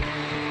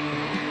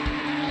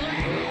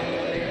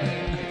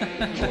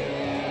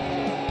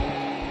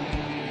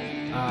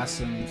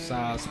 Awesome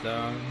sauce,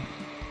 dog.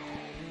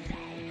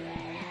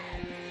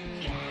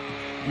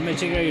 You may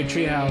check out your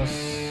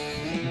treehouse.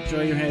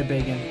 Enjoy your head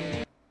bacon.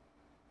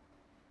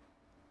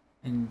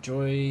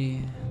 Enjoy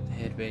the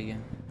head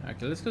bacon.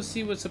 Okay, let's go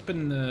see what's up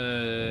in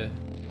the...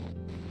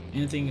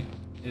 Anything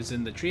is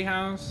in the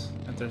treehouse?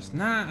 If there's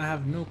not, I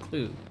have no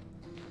clue.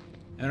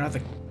 And I'll have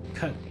to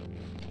cut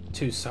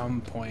to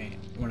some point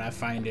when I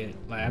find it.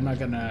 Like, I'm not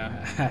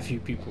gonna have you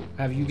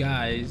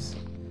guys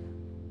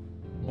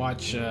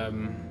watch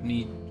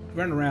me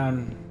run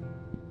around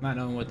not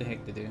knowing what the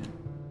heck to do.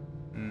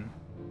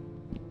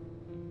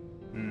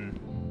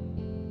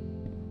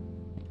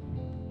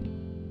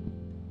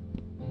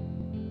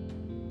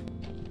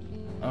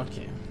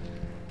 Okay.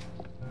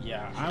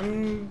 Yeah,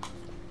 I'm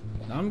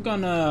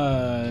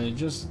gonna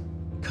just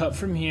cut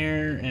from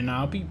here and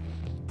I'll be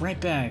right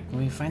back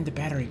when we find the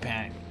battery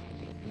pack.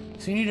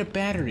 So you need a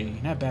battery,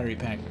 not battery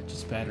pack,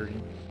 just battery.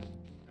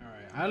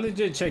 Alright, I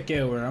legit check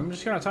out where I'm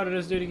just gonna talk to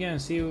this dude again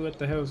and see what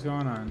the hell's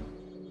going on.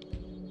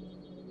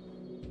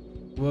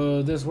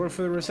 Will this work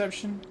for the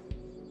reception?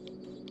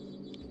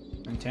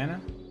 Antenna?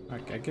 I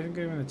can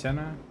give an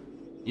antenna.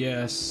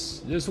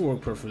 Yes, this will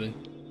work perfectly.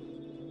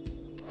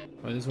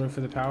 Will this work for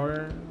the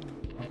power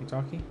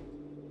walkie-talkie?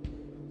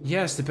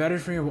 Yes, the battery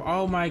for your...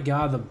 Oh my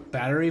god, the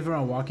battery for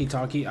a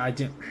walkie-talkie. I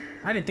didn't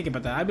think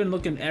about that. I've been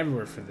looking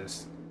everywhere for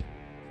this.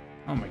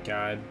 Oh my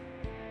god.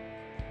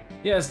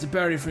 Yes, the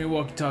battery for your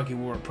walkie-talkie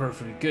will work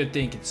perfectly. Good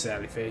thinking,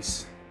 Sally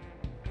Face.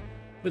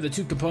 With the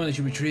two components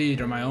you retrieved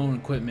are my own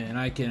equipment, and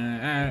I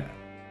can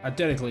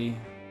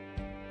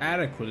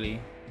adequately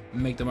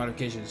make the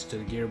modifications to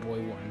the Gear Boy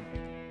 1.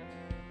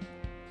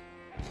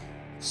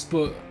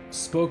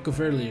 Spoke of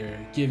earlier.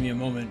 Give me a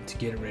moment to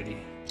get it ready.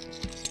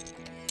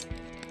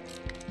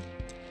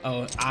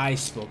 Oh, I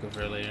spoke of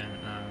earlier.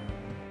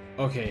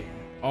 Okay,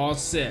 all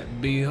set.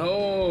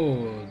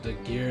 Behold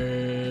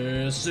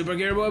the Super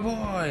Gear Boy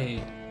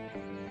Boy.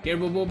 Gear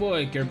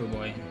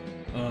Boy.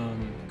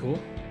 Cool.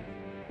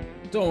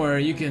 Don't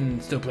worry, you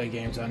can still play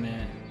games on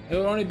it. It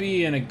will only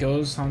be in a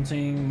ghost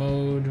hunting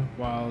mode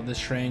while the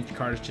strange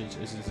cartridge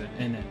is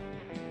in it.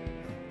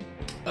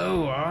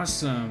 Oh,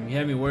 awesome. You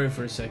had me worried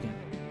for a second.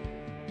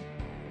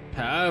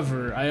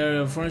 However, I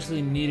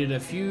unfortunately needed a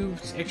few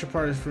extra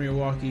parts from your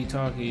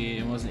walkie-talkie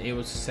and wasn't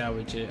able to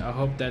salvage it. I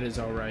hope that is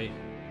alright.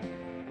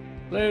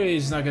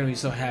 Larry's not going to be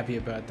so happy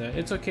about that.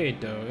 It's okay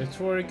though, it's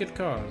for a good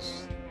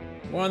cause.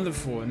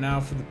 Wonderful. Now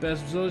for the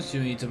best results,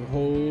 you need to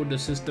hold the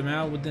system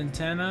out with the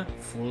antenna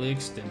fully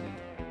extended.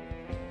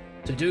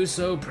 To do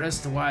so, press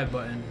the Y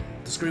button.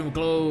 The screen will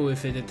glow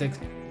if it detects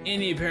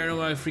any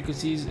paranormal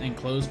frequencies in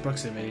close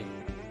proximity.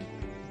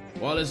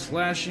 While it's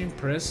flashing,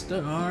 press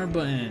the R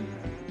button.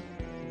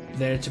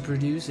 There to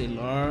produce a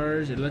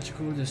large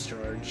electrical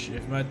discharge.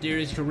 If my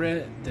theory is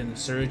correct, then the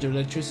surge of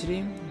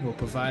electricity will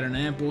provide an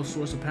ample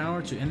source of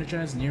power to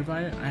energize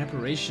nearby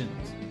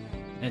apparitions,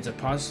 and to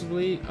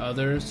possibly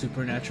other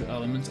supernatural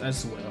elements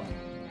as well.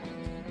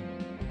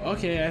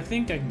 Okay, I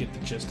think I can get the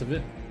gist of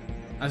it.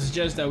 I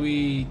suggest that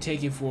we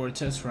take it for a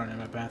test run in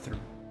my bathroom.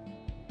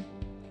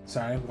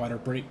 Sorry, water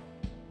break.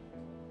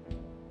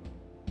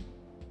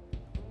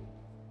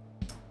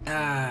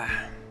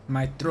 Ah,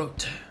 my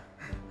throat.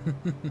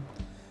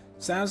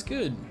 Sounds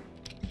good.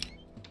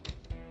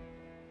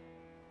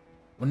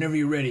 Whenever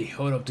you're ready,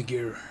 hold up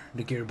the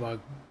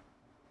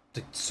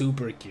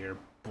Super Gear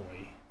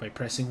Boy by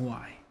pressing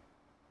Y.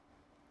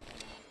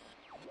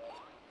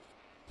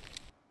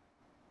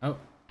 Oh,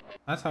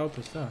 that's how it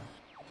was done.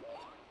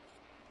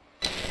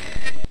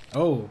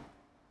 Oh.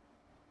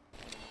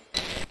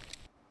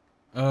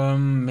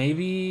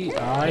 Maybe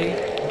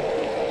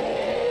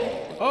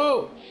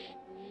Oh!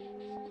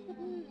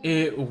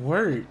 It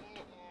worked.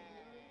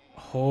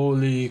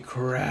 Holy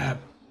crap.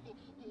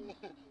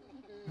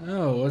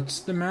 Oh,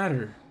 what's the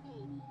matter?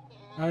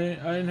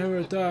 I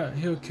never thought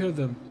he'll kill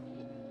them.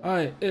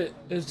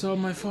 It's all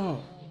my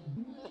fault.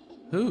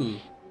 Who?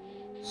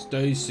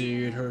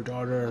 Stacy and her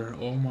daughter.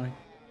 Oh my.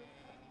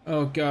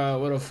 Oh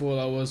god, what a fool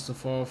I was to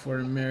fall for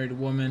a married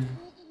woman.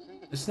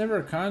 It's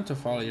never kind to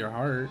follow your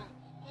heart.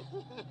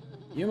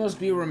 You must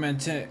be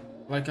romantic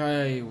like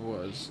I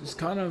was. It's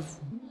kind of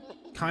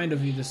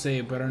you to say,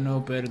 but I know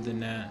better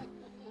than that.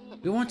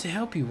 We want to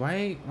help you.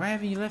 Why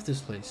haven't you left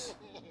this place?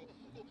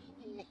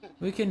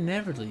 We can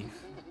never leave.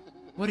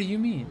 What do you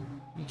mean?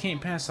 You can't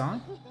pass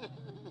on?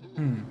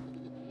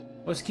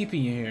 What's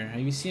keeping you here? Have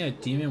you seen a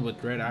demon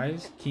with red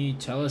eyes? Can you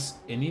tell us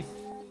anything?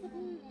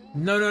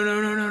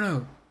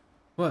 No.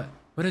 What?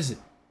 What is it?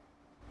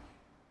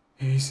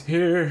 He's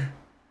here.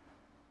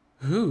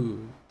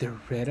 Who? The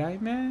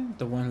red-eyed man?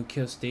 The one who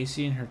killed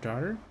Stacy and her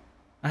daughter?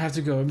 I have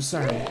to go. I'm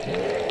sorry.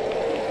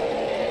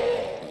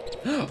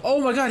 Oh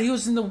my god, he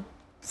was in the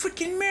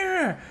freaking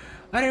mirror.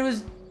 I didn't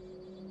was.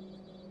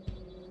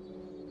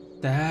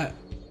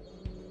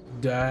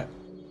 That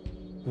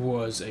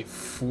was a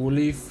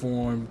fully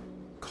formed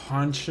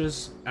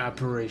conscious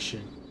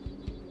apparition.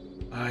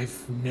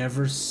 I've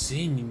never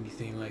seen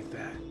anything like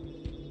that.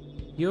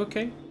 You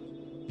okay?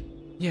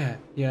 Yeah,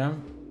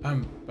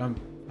 I'm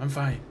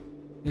fine.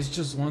 It's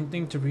just one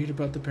thing to read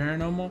about the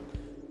paranormal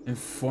and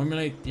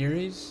formulate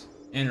theories,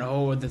 and a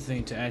whole other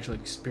thing to actually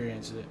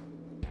experience it.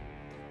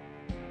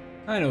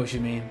 I know what you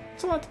mean.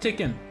 It's a lot to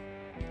take in.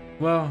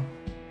 Well,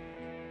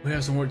 we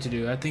have some work to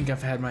do. I think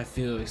I've had my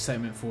fill of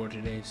excitement for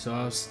today, so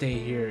I'll stay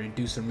here and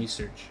do some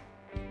research.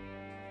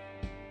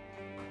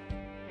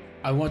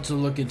 I want to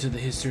look into the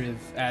history of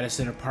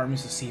Addison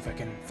Apartments to see if I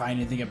can find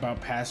anything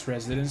about past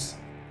residents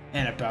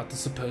and about the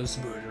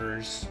supposed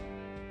murderers.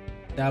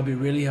 That would be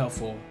really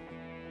helpful.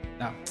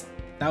 That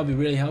would be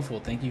really helpful.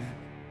 Thank you.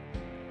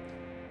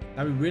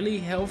 That would be really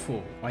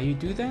helpful. While you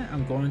do that,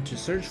 I'm going to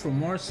search for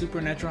more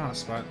supernatural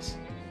hotspots.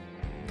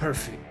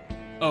 Perfect.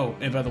 Oh,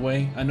 and by the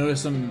way, I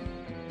noticed some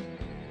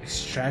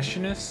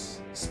extractionist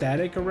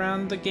static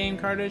around the game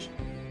cartridge.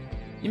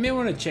 You may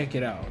want to check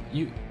it out.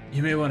 You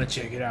may want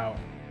to check it out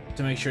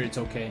to make sure it's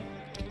okay.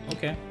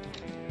 Okay.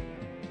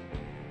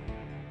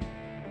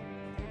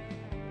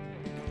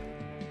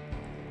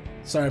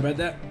 Sorry about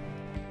that.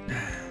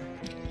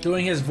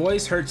 Doing his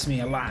voice hurts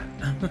me a lot.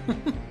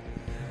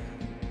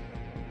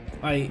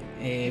 I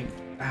think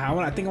I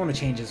want to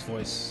change his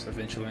voice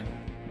eventually.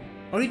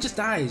 Or he just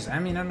dies. I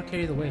mean, I don't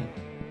care either way.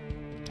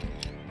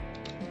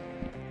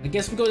 I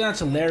guess we go down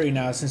to Larry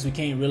now, since we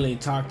can't really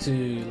talk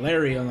to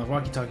Larry on the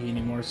walkie-talkie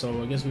anymore,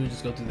 so I guess we would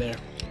just go to there.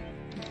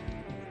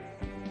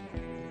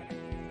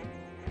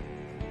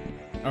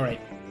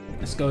 Alright,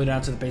 let's go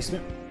down to the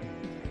basement.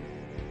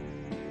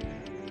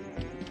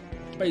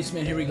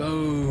 Basement, here we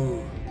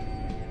go.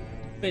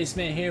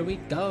 Basement, here we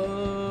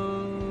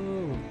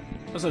go.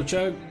 What's up,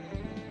 Chug?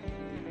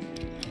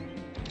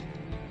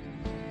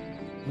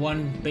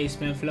 One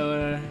basement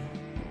floor.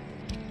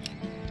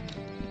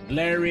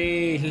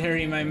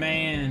 Larry, my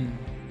man.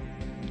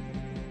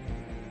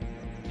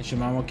 Is your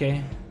mom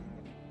okay?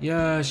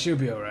 Yeah, she'll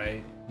be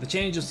alright. The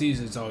change of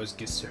seasons always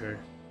gets to her.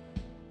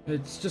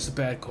 It's just a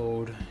bad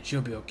cold.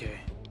 She'll be okay.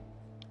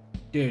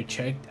 Dude,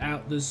 check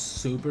out this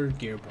super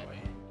Gear Boy.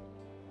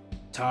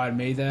 Todd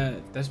made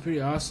that. That's pretty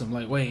awesome.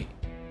 Like, wait,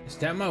 is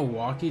that my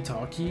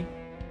walkie-talkie?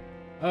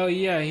 Oh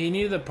yeah, he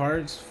needed the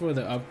parts for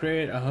the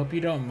upgrade. I hope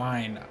you don't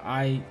mind.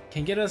 I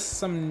can get us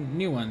some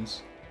new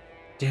ones.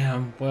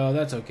 Damn, well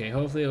that's okay.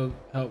 Hopefully it'll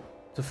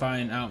help to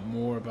find out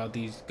more about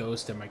these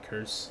ghosts and my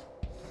curse.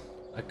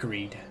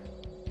 Agreed.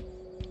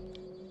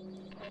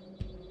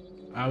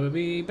 I will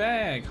be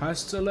back.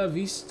 Hasta la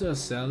vista,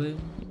 Sally.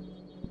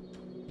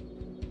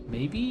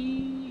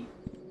 Maybe?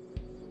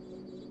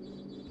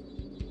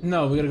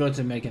 No, we gotta go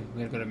to Megan.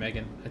 We gotta go to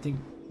Megan. I think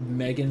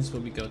Megan's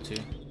what we go to.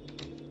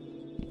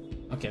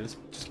 Okay, let's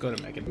just go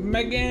to Megan.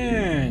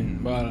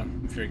 Megan! Well,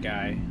 if you're a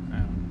guy. I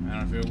don't know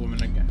if you're a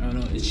woman or a guy. Oh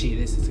no, it's she.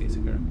 This is a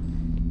girl.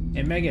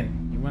 Hey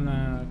Megan, you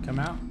wanna come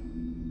out?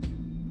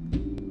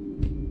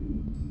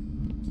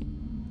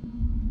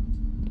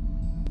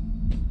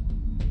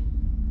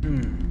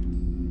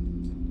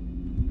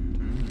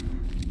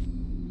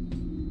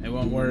 It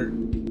won't work.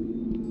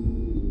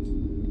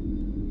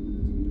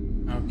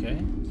 Okay.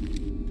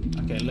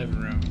 Okay, living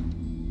room.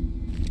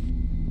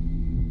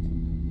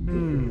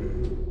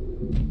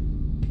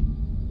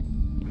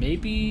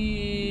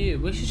 Maybe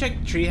we should check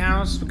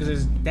treehouse because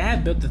his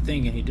dad built the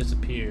thing and he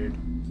disappeared.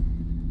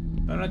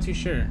 But I'm not too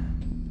sure.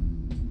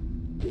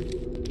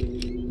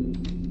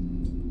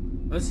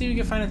 Let's see if we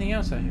can find anything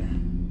else out here.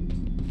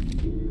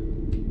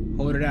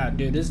 Hold it out,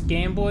 dude. This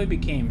Game Boy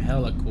became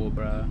hella cool,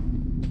 bro.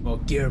 Well,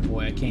 Gear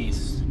Boy, I can't.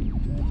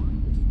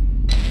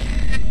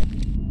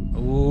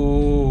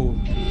 Ooh.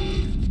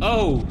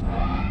 Oh!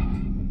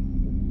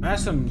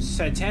 That's some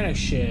satanic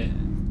shit.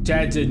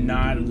 That did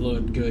not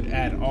look good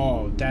at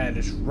all. That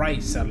is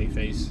right, Sally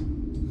Face.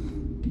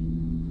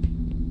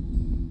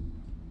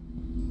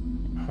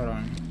 Hold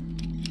on.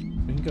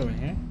 We can go in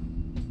here.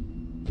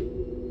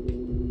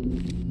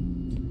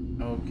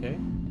 Okay.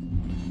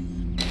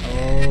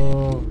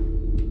 Oh.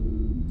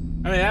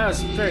 I mean, that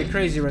was very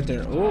crazy right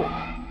there. Oh.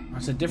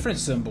 That's a different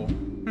symbol.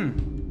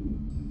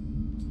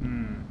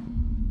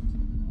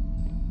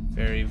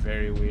 Very,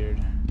 very weird.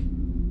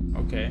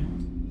 Okay.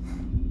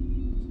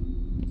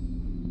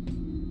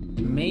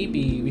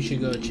 Maybe we should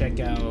go check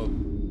out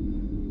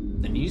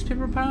the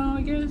newspaper pile,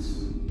 I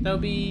guess? That'll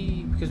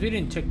be... because we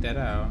didn't check that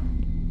out.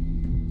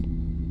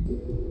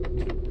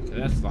 Okay,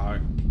 that's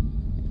locked.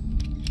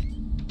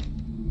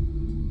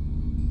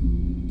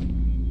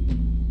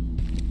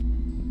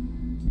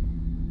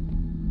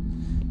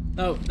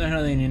 Oh, there's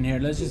nothing in here.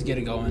 Let's just get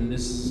it going.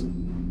 It's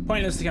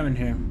pointless to come in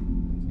here.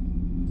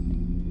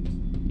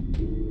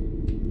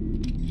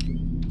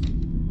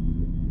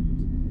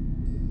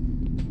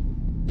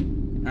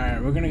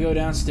 Alright, we're gonna go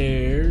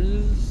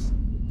downstairs.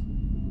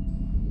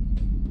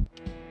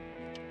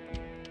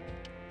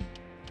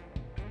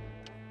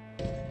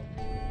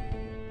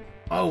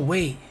 Oh,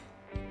 wait.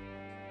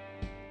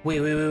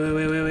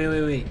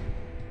 Wait.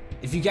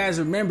 If you guys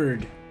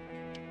remembered,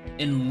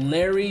 in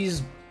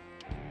Larry's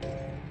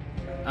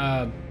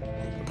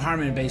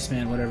apartment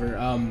basement, whatever,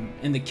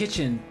 in the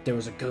kitchen, there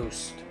was a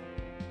ghost.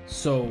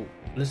 So,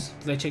 let's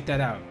check that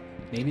out.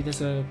 Maybe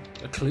there's a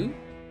clue?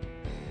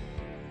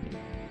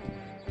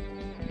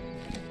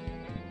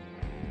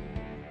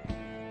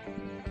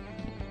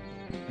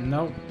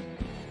 Nope.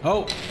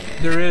 Oh,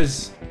 there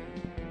is.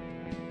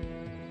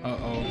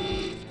 Uh-oh.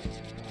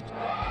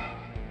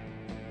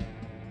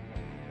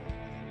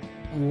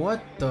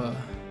 What the?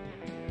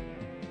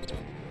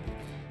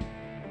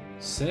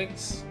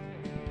 6?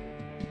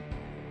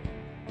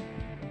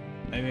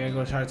 Maybe I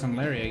go try some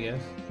Larry, I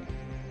guess.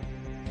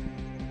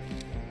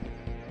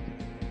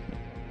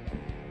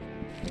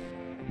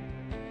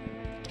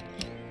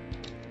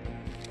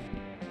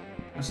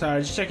 I'm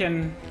sorry, just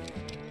checking.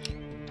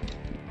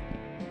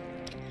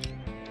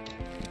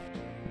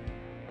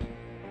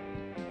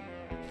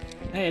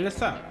 Hey, let's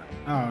stop.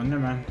 Oh,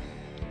 never mind.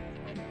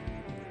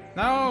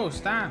 No,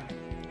 stop.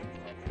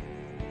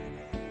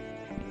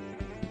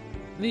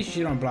 At least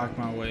you don't block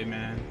my way,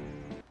 man.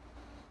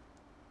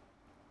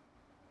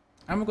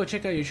 I'm gonna go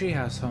check out your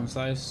treehouse, home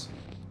slice.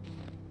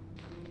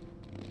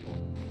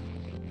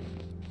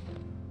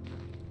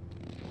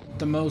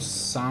 The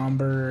most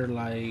somber,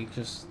 like,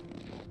 just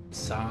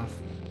soft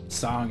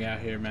song out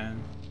here,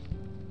 man.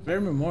 Very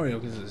memorial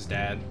because of his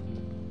dad.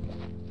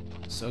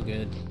 So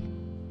good.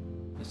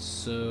 It's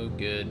so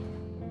good.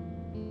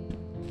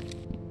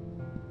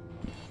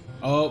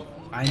 Oh,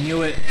 I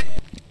knew it.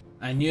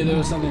 I knew there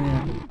was something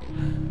here.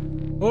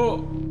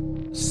 Oh,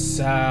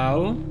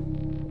 Sal.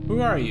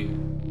 Who are you?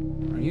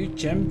 Are you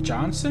Jim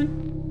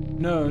Johnson?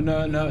 No,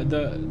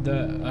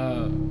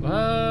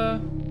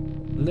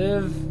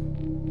 live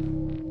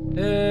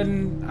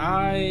in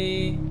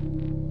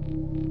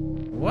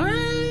what?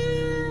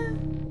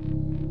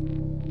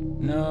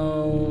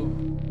 No.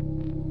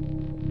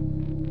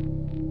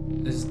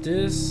 Is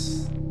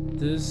this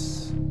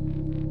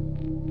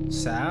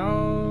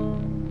Sal?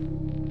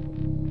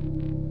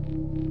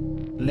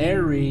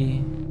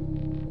 Larry?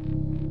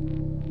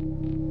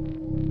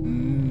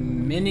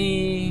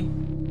 Many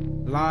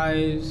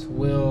lives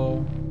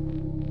will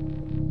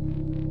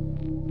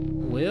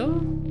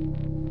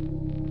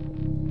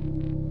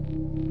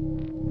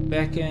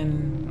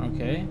beckon.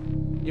 Okay,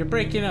 you're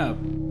breaking up.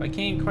 I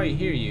can't quite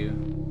hear you.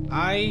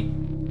 I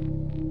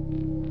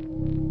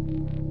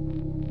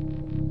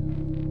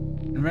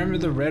remember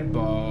the red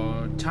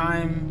ball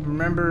time.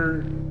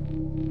 Remember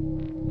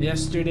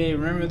yesterday.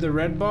 Remember the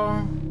red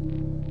ball.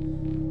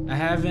 I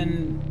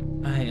haven't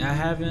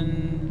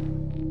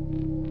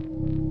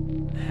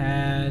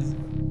had.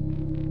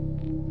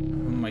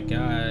 Oh my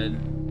god.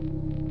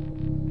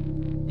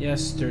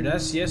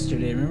 That's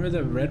yesterday. Remember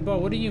the red ball?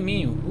 What do you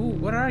mean?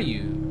 What are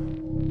you?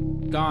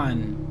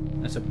 Gone.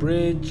 That's a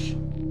bridge.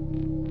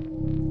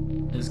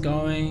 Is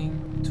going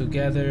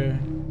together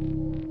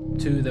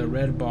to the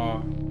red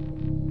ball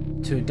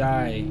to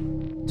die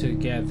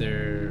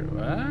together.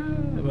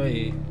 What?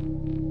 Wait.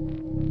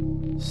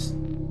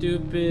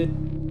 Stupid.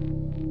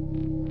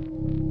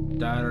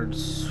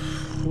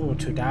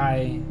 To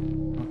die.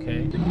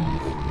 Okay.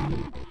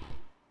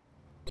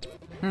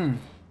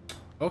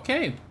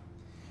 Okay.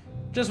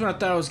 Just when I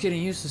thought I was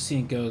getting used to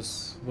seeing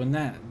ghosts, then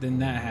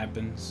that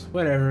happens.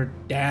 Whatever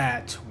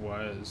that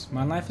was.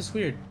 My life is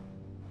weird.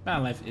 My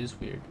life is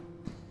weird.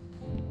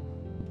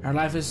 Your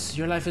life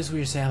is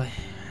weird, Sally.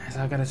 That's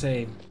all I gotta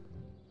say.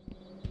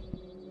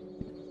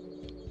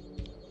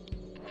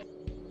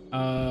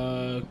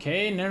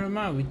 Okay, never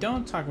mind. We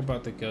don't talk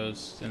about the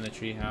ghosts in the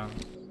treehouse.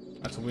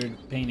 That's a weird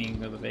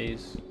painting of the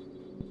vase.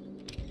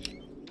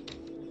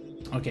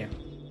 Okay.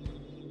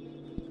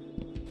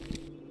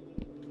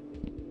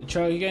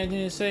 Charlie, you got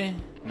anything to say?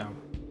 No.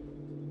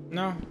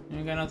 No? You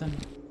ain't got nothing?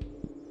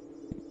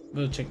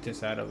 We'll check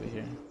this out over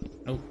here.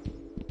 Nope.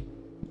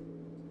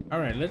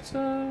 Alright, let's,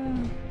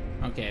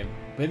 okay.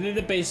 Been in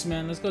the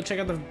basement. Let's go check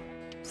out the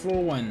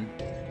floor 1.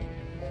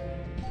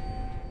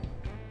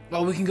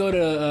 Oh, we can go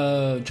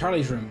to,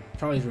 Charlie's room.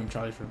 Charlie's room.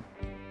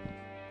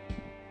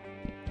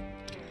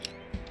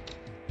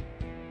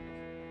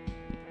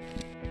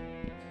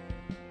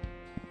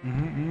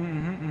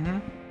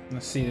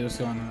 Let's see what's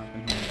going on up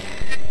in here.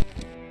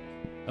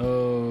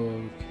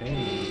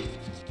 Okay.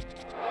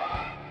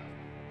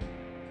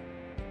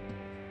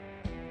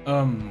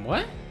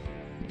 What?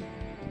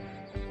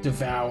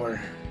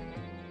 Devour.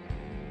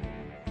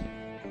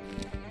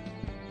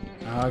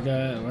 Oh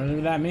god,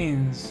 whatever that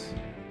means.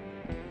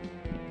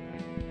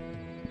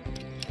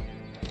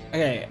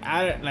 Okay,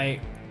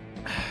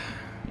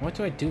 what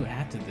do I do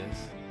after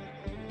this?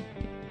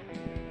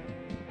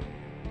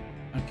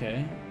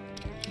 Okay.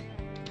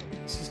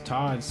 This is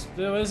Todd's.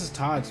 This is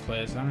Todd's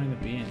place. I don't need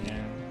to be in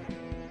here.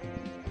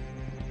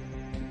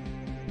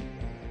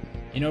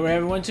 You know where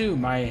everyone to?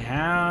 My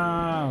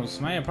house.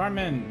 My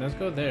apartment. Let's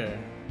go there.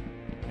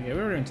 Okay,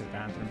 we're into the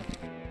bathroom.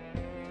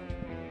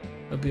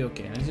 It'll be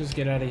okay. Let's just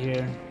get out of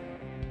here.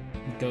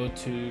 Go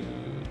to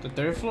the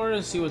 3rd floor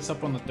and see what's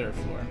up on the 3rd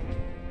floor.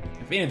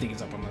 If If anything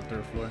is up on the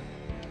 3rd floor.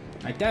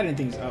 I doubt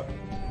anything's up.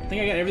 I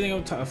think I got everything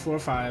up to floor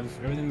 5,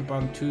 everything up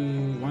on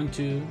 1,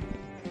 2,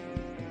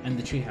 and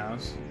the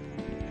treehouse.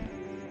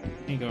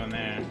 Ain't going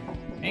there.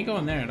 Ain't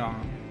going there at all.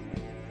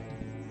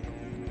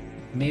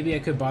 Maybe I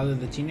could bother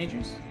the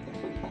teenagers?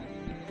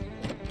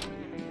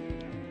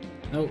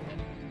 Nope.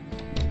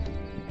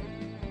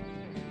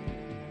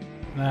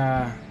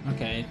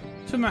 Okay.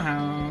 To my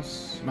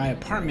house. My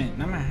apartment,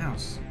 not my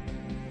house.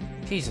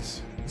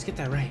 Jesus, let's get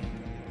that right.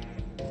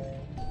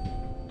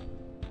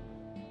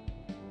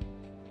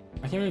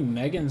 I can't believe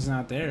Megan's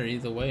not there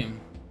either way.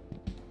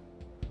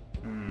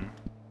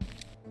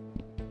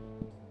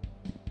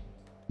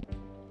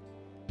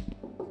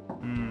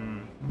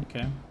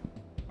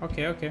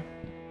 Okay. Okay.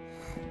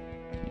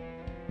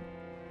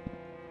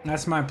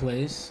 That's my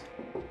place.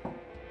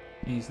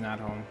 He's not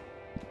home.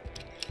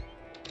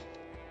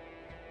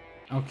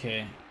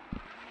 Okay.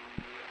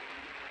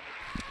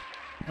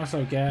 What's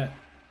up, cat?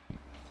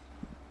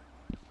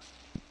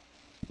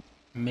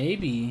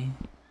 Maybe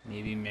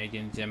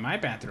Megan's in my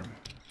bathroom.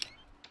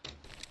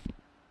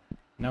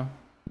 No?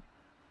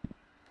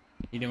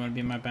 You didn't want to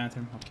be in my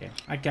bathroom? Okay.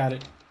 I got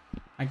it.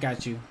 I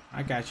got you.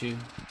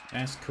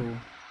 That's cool.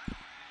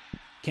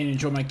 Can you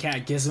enjoy my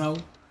cat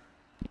Gizmo?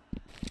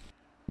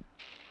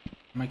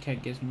 My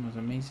cat Gizmo was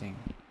amazing.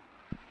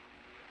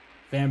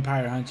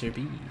 Vampire Hunter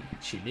B.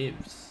 She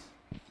lives.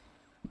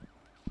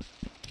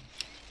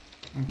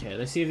 Okay,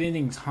 let's see if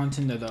anything's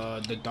haunting the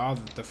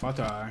dog, the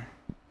photo.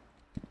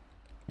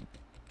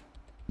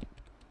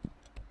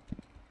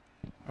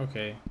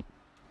 Okay.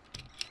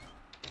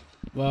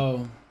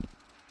 Well,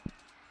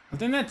 I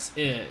think that's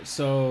it.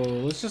 So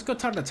let's just go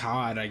talk to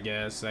Todd, I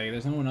guess. Like,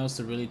 there's no one else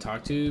to really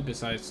talk to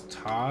besides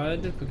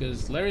Todd,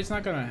 because Larry's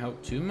not gonna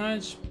help too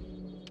much.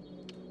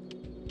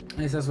 At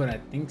least that's what I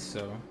think.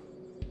 So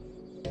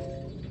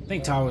I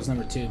think Todd was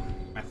number 2.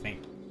 I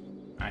think.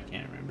 I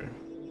can't remember.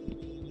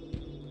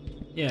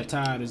 Yeah,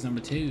 Todd is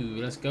number 2.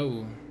 Let's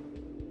go.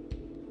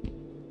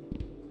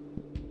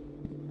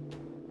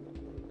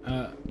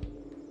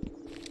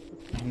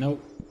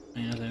 Nope.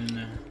 Ain't nothing in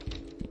there.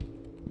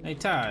 Hey,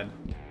 Todd.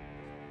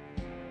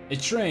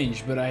 It's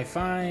strange, but I can't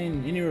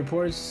find any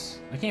reports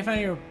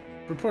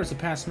of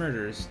past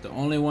murders. The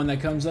only one that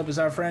comes up is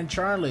our friend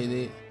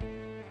Charlie.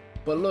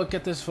 But look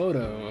at this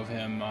photo of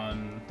him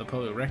on the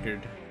public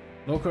record.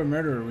 Local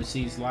murderer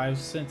receives life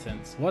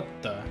sentence. What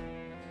the?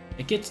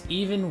 It gets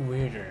even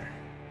weirder.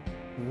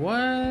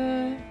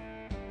 What?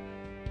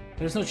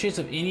 There's no trace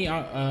of any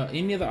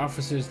of the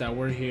officers that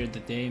were here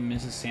the day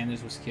Mrs.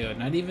 Sanders was killed.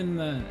 Not even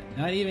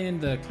in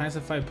the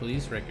classified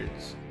police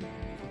records.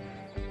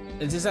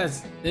 It's just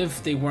as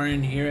if they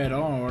weren't here at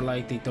all, or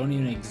like they don't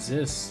even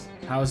exist.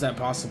 How is that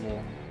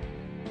possible?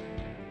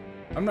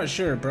 I'm not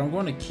sure, but I'm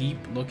going to keep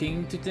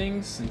looking to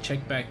things and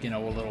check back in a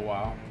little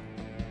while.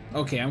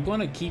 Okay, I'm going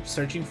to keep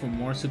searching for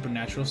more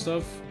supernatural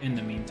stuff in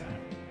the meantime.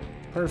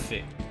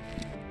 Perfect.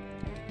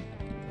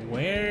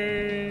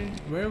 Where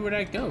would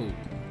I go?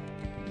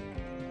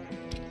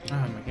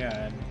 Oh my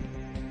god.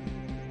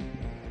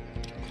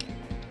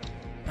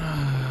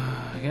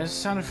 I guess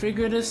it's time to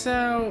figure this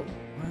out.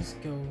 Let's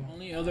go.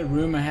 Only other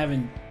room I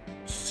haven't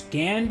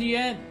scanned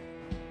yet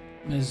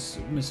is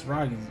Miss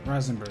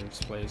Rosenberg's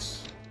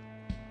place.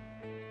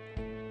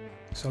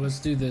 So let's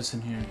do this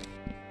in here.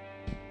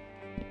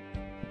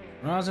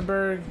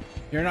 Rosenberg,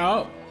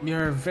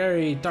 you're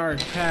very dark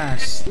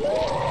past.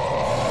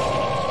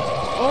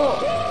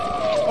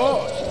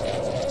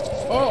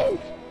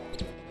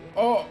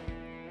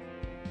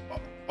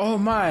 Oh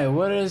my,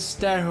 what is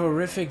that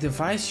horrific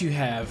device you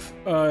have?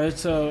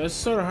 It's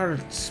sort of hard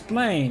to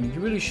explain. You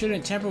really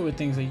shouldn't tamper with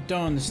things that you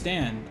don't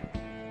understand.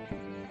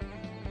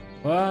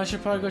 Well, I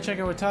should probably go check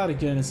out with Todd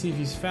again and see if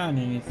he's found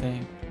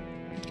anything.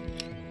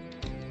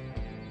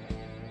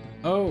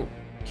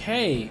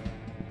 Okay.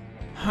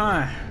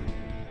 Huh.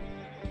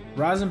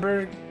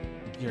 Rosenberg,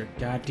 you're a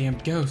goddamn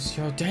ghost.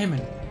 Yo,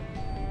 Damon.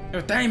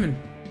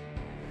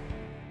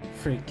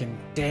 Freaking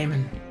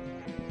Damon.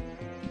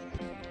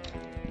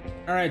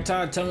 Alright,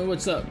 Todd, tell me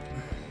what's up.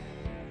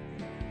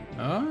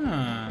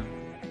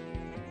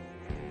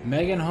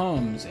 Megan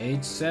Holmes,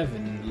 age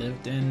 7,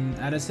 lived in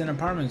Addison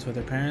Apartments with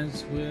her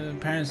parents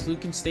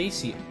Luke and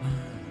Stacy.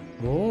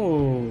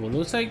 Oh,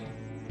 looks like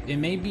it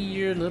may be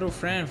your little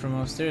friend from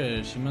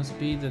upstairs. She must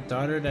be the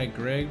daughter that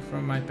Greg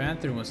from my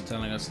bathroom was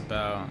telling us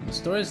about. The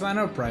stories line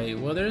up right.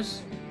 Well,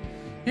 here's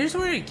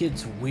where it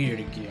gets weird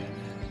again.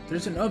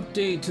 There's an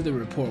update to the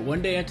report.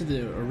 One day after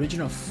the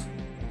original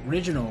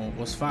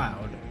was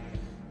filed,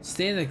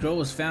 stating the girl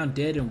was found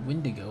dead in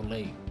Windigo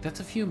Lake.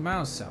 That's a few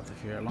miles south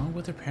of here, along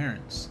with her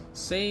parents.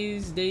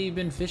 Says they've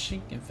been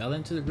fishing and fell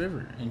into the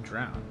river and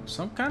drowned.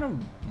 Some kind of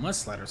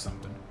mudslide or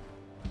something.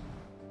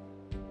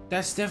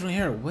 That's definitely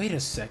her. Wait a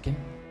second.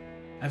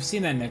 I've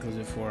seen that necklace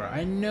before.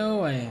 I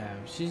know I have.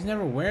 She's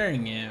never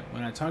wearing it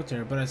when I talk to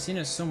her, but I've seen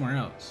it somewhere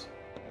else.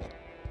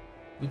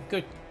 We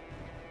could...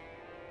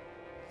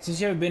 Since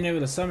you haven't been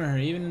able to summon her,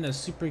 even in the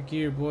Super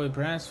Gear Boy,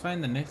 perhaps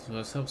finding the necklace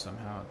will help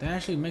somehow. That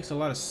actually makes a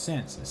lot of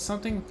sense. It's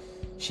something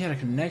she had a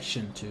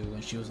connection to when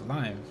she was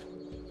alive.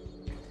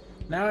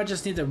 Now I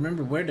just need to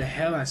remember where the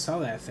hell I saw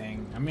that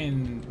thing. I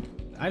mean,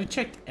 I've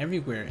checked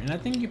everywhere, and I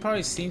think you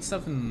probably seen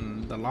stuff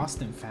in the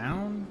Lost and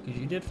Found,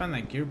 because you did find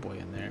that Gear Boy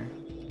in there.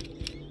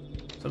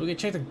 So we can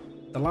check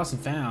the Lost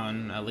and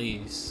Found, at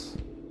least.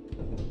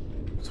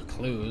 It's a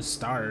clue,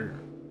 start.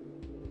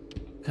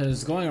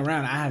 Because going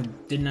around,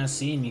 did not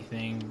see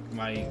anything,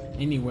 like,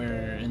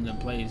 anywhere in the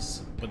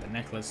place with the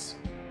necklace.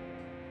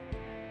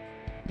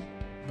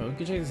 But we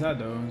can check this out,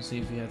 though, and see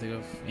if we have to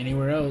go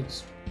anywhere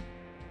else.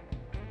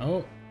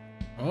 Oh,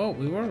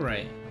 we were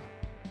right.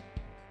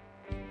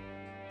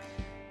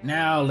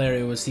 Now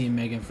Larry will see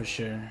Megan for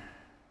sure.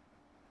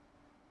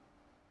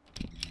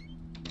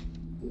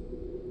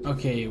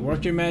 Okay,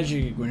 work your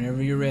magic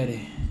whenever you're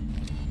ready.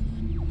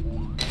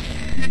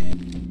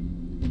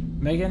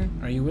 Megan,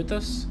 are you with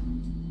us?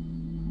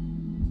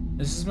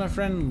 This is my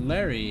friend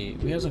Larry.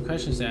 We have some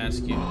questions to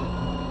ask you.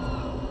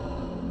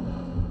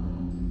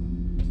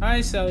 Hi,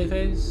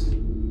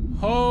 Sallyface.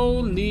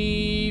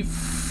 Holy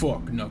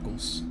fuck,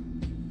 Knuckles.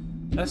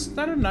 That's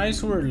not a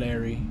nice word,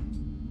 Larry.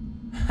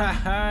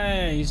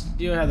 Haha,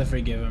 you have to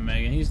forgive him,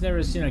 Megan. He's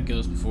never seen a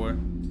ghost before.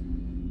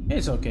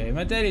 It's okay.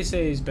 My daddy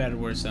says bad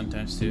words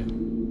sometimes too.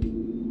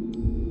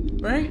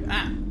 Right?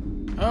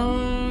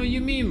 Oh,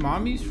 you mean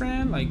Mommy's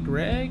friend, like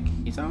Greg?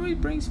 He always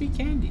brings me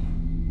candy.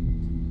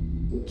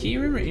 Can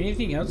you remember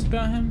anything else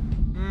about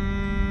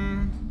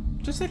him?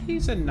 Just that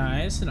he's a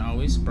nice and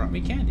always brought me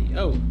candy.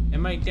 Oh,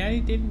 and my daddy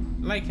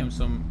didn't like him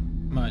so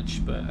much,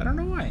 but I don't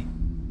know why.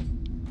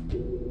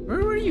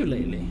 Where were you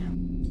lately?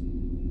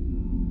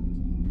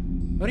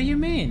 What do you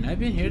mean? I've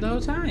been here the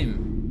whole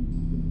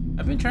time.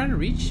 I've been trying to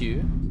reach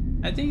you.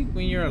 I think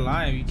when you're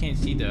alive, you can't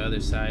see the other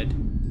side.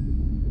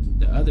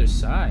 The other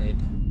side?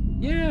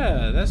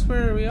 Yeah, that's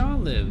where we all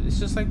live. It's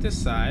just like this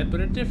side, but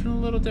a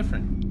little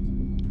different.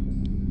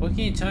 What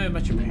can you tell me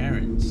about your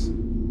parents?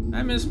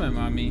 I miss my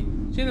mommy.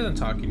 She doesn't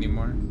talk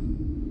anymore.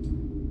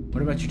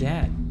 What about your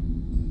dad?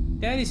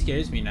 Daddy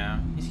scares me now.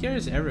 He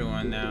scares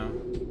everyone now.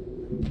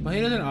 But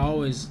he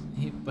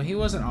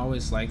wasn't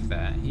always like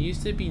that. He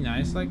used to be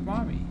nice like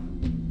Mommy.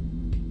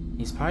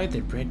 He's probably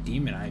the bred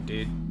demon I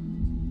did.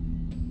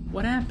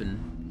 What happened?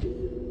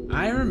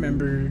 I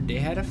remember they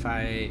had a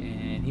fight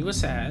and he was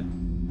sad.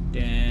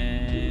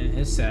 Then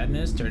his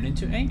sadness turned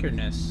into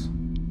angriness.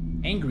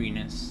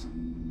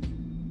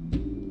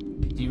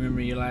 Do you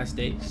remember your last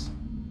days?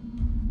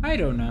 I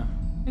don't know.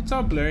 It's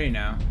all blurry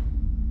now.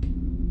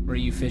 Were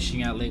you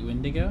fishing out Lake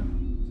Wendigo?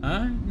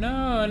 Huh?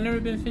 No, I've never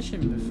been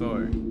fishing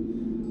before.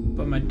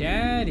 But my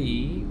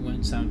daddy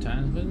went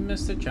sometimes with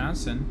Mr.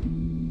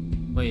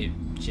 Johnson. Wait,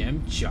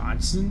 Jim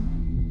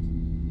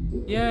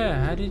Johnson?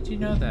 Yeah, how did you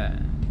know that?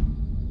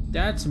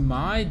 That's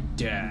my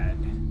dad.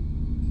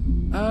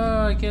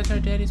 Oh, I guess our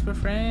daddies were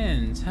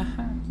friends.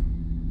 Haha.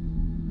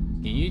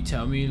 Can you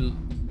tell me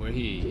where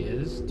he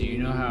is? Do you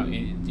know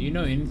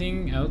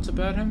anything else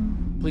about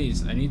him?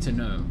 Please, I need to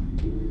know.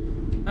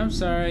 I'm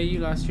sorry, you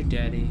lost your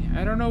daddy.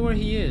 I don't know where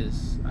he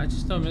is. I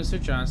just know Mr.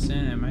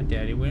 Johnson and my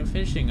daddy went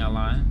fishing a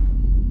lot.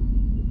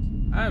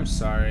 I'm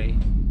sorry.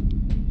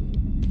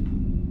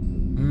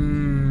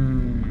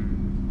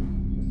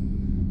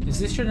 Is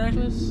this your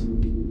necklace?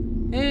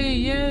 Hey,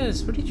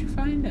 yes, where did you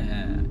find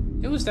that?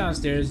 It was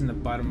downstairs in the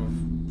bottom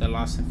of the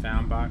Lost and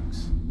Found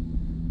box.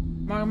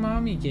 My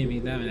mommy gave me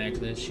that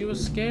necklace. She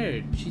was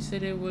scared. She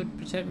said it would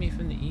protect me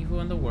from the evil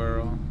in the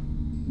world.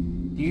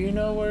 Do you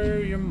know where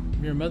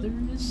your mother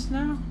is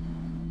now?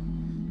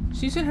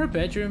 She's in her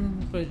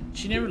bedroom, but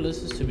she never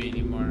listens to me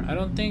anymore. I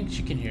don't think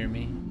she can hear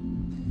me.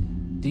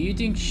 Do you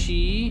think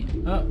she...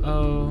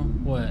 Uh-oh.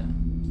 What?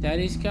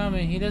 Daddy's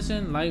coming. He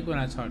doesn't like when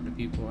I talk to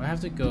people. I have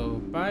to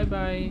go.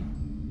 Bye-bye.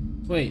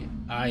 Wait,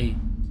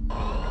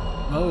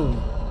 Oh,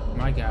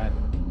 my God.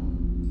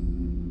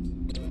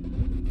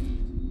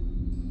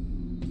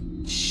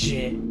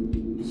 Shit.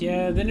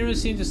 Yeah, they never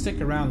seem to stick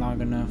around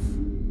long enough.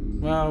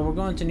 Well, we're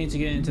going to need to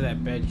get into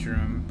that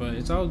bedroom, but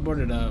it's all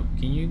boarded up.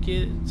 Can you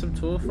get some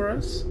tool for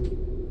us?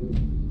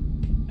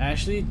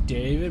 Actually,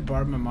 David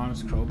borrowed my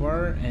mom's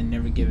crowbar and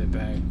never gave it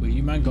back. Would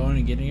you mind going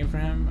and getting it for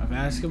him? I've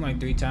asked him like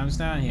 3 times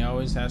now, and he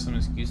always has some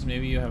excuse.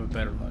 Maybe you'll have a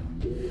better luck.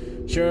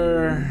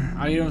 Sure,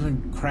 I'll give him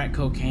some crack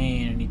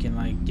cocaine, and he can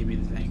like give me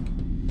the thing.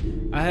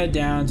 I'll head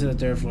down to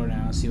the 3rd floor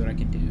now and see what I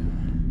can do.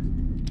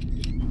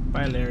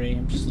 Bye, Larry.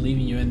 I'm just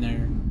leaving you in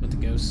there with the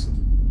ghost.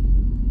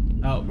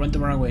 Oh, run the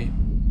wrong way.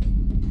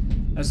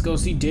 Let's go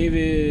see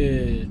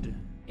David.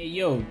 Hey,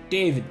 yo,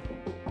 David.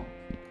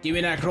 Give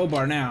me that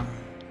crowbar now.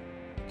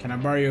 Can I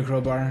borrow your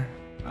crowbar?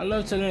 I'd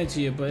love to lend it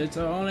to you, but it's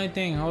the only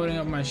thing holding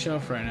up my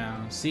shelf right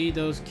now. See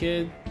those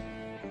kids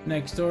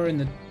next door in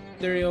the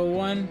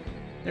 301?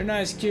 They're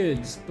nice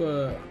kids,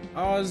 but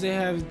all they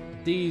have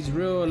these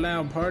real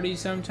loud parties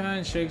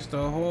sometimes shakes the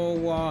whole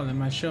wall and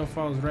my shelf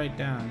falls right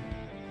down.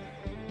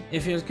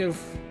 If you could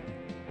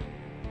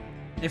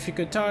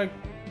talk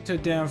to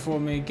them for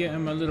me, get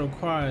them a little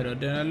quieter,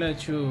 then I'll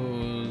let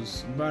you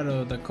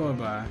borrow the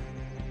crowbar.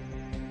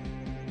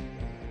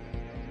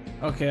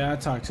 Okay, I'll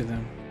talk to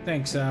them.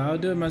 Thanks, I'll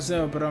do it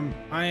myself, but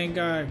I ain't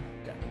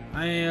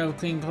have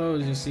clean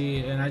clothes, you see,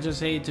 and I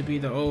just hate to be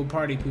the old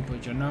party pooper,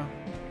 you know?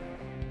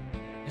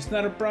 It's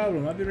not a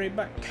problem. I'll be right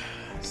back.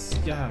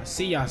 Yeah,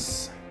 see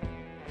yas.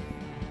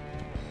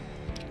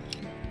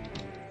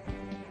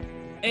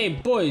 Hey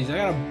boys, I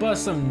gotta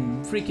bust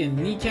some freaking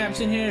kneecaps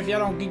in here if y'all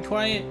don't get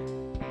quiet.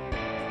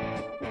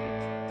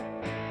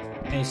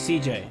 Hey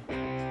CJ.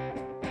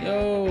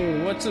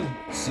 Yo, what's up,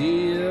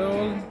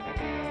 CJ?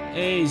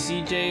 Hey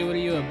CJ, what are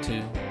you up to?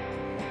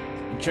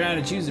 I'm trying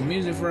to choose the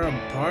music for our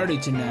party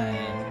tonight.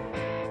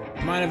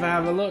 Mind if I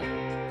have a look?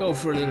 Go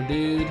for it, little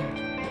dude.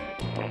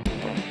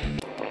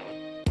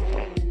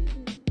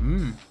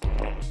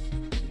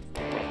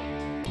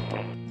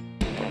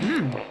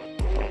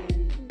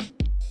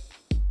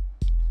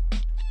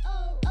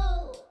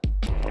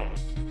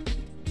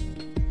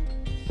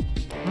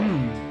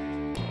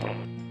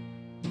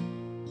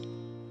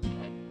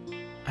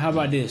 How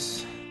about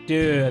this?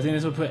 Dude, I think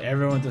this will put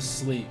everyone to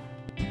sleep.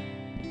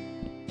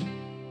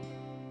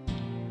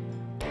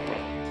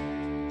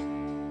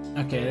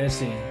 Okay, let's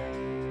see.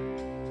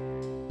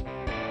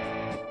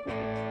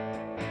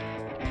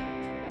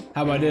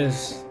 How about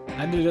this?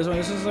 I do this one.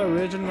 This is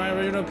my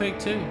original pick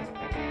too.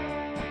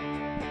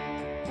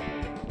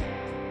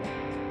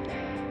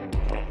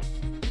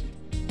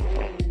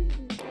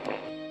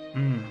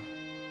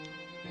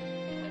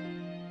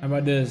 How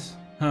about this?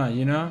 Huh,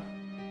 you know?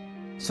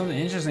 Something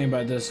interesting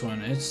about this one.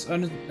 It's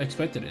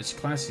unexpected. It's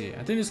classy.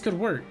 I think this could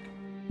work.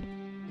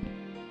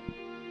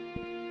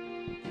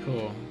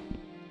 Cool.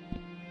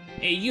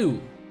 Hey,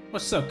 you.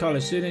 What's up,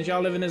 college students?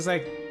 Y'all live in this,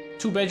 like,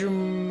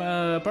 2-bedroom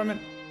apartment?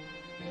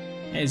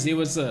 Hey, Z,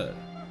 what's up?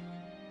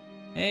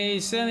 Hey,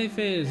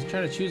 Sallyfish.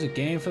 Trying to choose a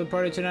game for the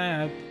party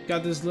tonight. I've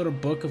got this little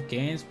book of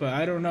games, but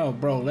I don't know.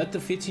 Bro, let the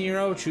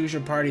 15-year-old choose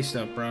your party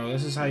stuff, bro.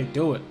 This is how you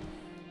do it.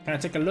 Can I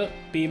take a look?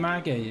 Be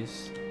my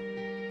gaze.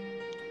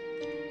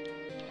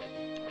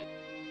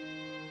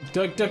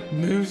 Duck, duck,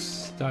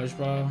 moose.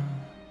 Dodgeball.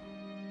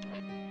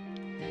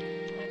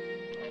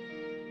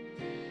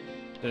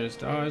 There's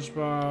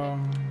dodgeball.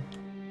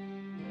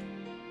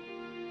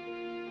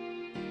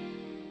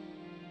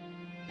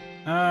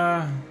 Hold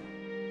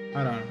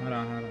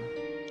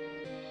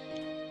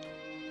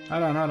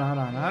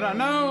on.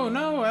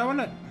 No, I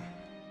wanna.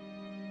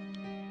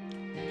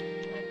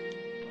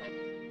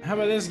 How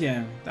about this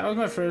game? That was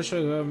my first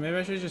choice. Well, maybe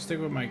I should just stick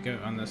with my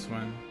gut on this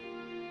one.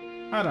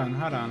 Hold on.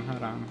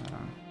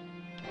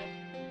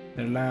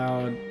 They're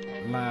loud.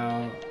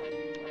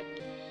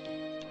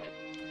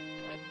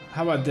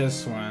 How about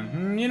this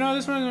one? You know,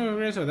 this one's over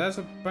here, so that's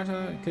a bunch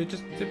of. Could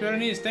just tip your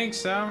knees. Thanks,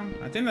 Sal.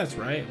 I think that's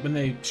right. When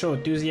they show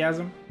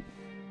enthusiasm.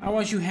 I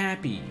want you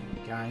happy,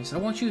 guys. I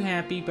want you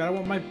happy, but I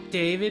want my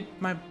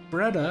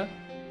brother,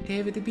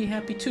 David, to be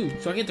happy too.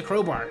 So I get the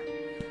crowbar.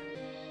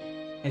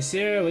 Hey,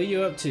 Sarah, what are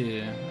you up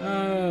to?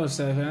 Oh,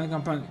 Stephen,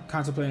 I'm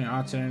contemplating an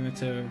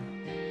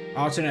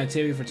alternate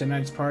activity for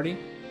tonight's party.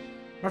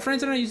 My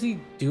friends and I usually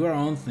do our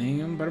own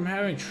thing, but I'm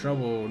having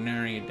trouble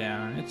narrowing it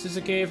down. It's just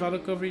okay if I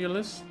look over your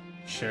list?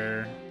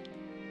 Sure.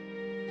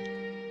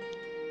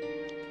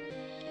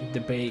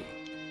 Debate.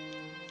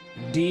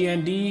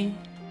 D&D.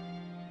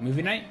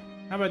 Movie night?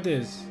 How about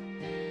this?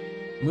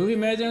 Movie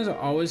marathons are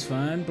always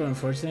fun, but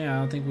unfortunately I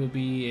don't think we'll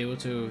be able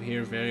to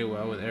hear very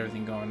well with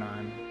everything going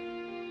on.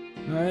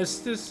 Let's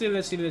do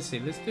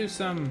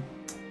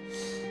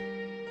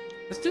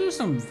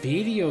some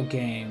video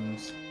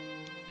games.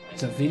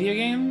 So video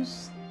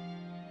games?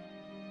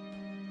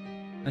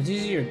 That's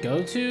usually your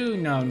go-to?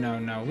 No.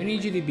 We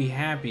need you to be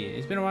happy.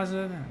 It's been a while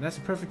since that's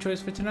a perfect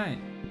choice for tonight.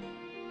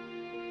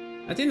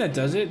 I think that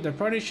does it. The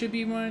party should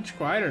be much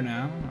quieter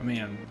now. I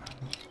mean,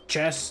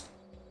 chess.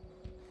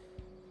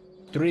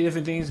 3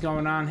 different things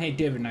going on. Hey,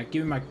 David, now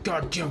give me my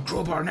goddamn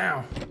crowbar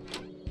now.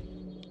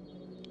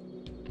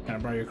 Can I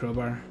borrow your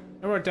crowbar?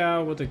 I worked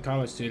out with the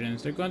college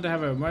students. They're going to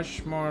have a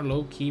much more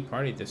low-key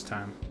party this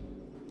time.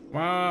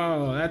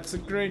 Wow, that's a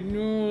great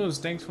news.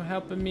 Thanks for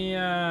helping me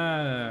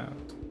out.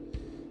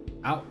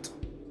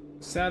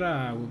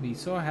 Sarah will be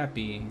so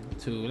happy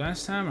too.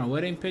 Last time our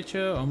wedding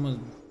picture almost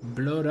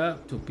blowed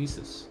up to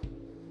pieces.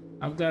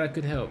 I'm glad I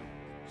could help.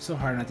 So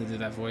hard not to do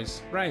that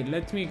voice. Right,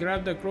 let me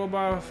grab the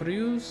crowbar for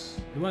use.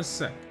 One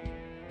sec.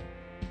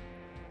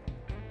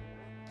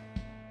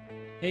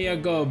 Here you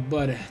go,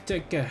 buddy.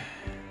 Take care.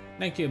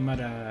 Thank you,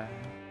 mother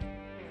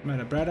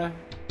brother.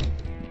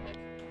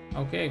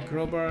 Okay,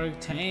 crowbar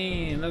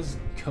obtained. Let's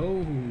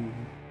go.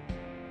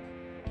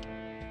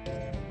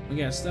 We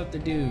got stuff to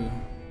do.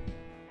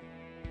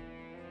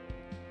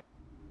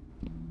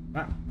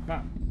 Bop.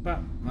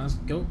 Let's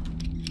go.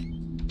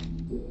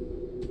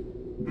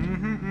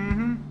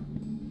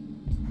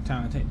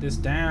 Time to take this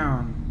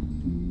down.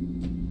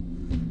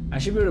 I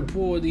should be able to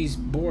pull these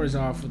boards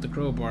off with the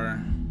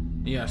crowbar.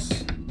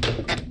 Yes.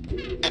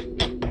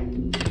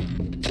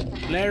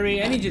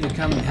 Larry, I need you to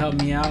come and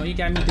help me out. You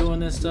got me doing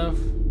this stuff.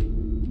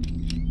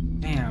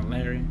 Damn,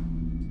 Larry.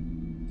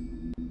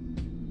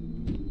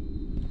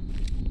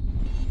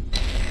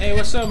 Hey,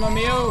 what's up,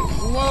 mommy?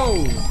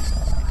 Whoa!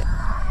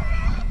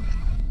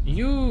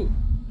 You...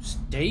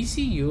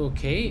 Stacy, you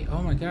okay?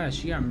 Oh my gosh,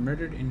 she got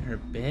murdered in her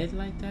bed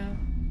like that?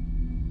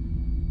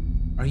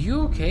 Are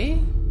you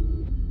okay?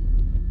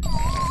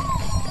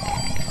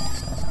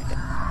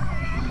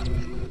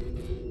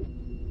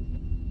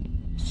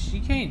 She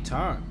can't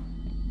talk.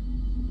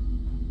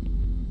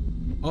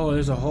 Oh,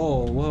 there's a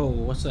hole. Whoa,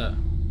 what's up?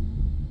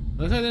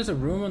 Looks like there's a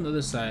room on the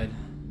other side.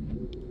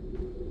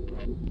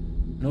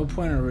 No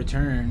point of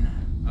return.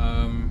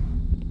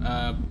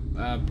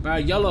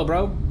 YOLO,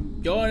 bro.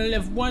 You only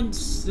live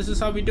once. This is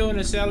how we doing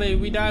it, Sally.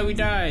 We die, we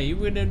die. You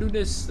gonna do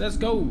this. Let's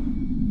go.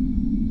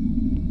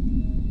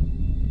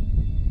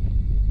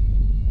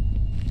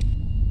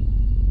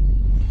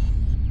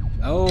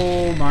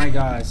 Oh my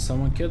god,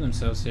 someone killed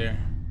themselves here.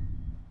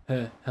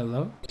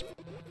 Hello?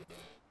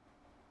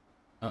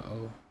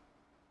 Uh-oh.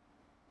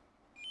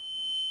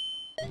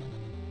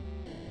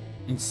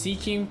 In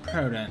seeking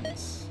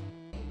prudence.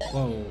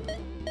 Whoa.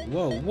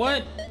 Whoa,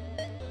 what?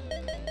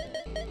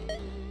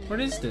 What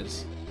is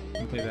this?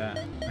 I'll play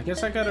that. I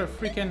guess I gotta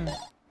freaking...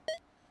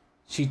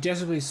 She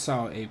desperately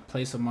sought a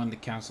place among the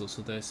council,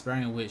 so the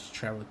aspiring witch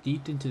traveled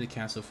deep into the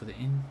council for the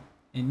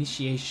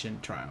initiation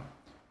trial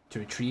to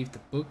retrieve the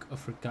Book of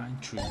Forgotten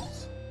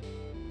Truths.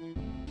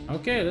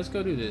 Okay, let's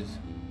go do this.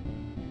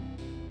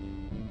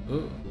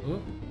 Oh,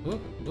 oh,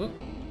 oh, oh.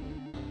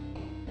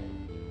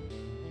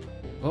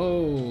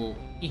 Oh,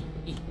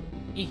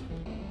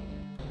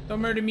 don't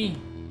murder me.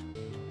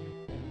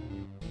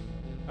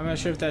 I'm not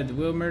sure if that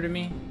will murder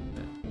me.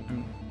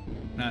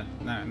 But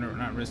I'm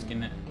not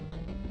risking it.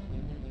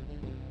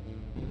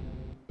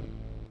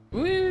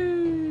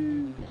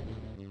 Woo!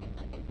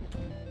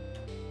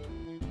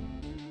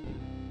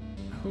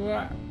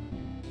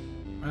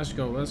 Let's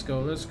go, let's go,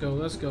 let's go,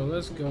 let's go,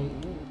 let's go.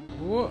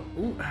 Ooh,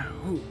 ooh,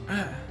 ooh,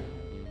 ah.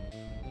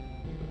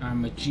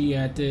 I'm a G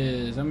at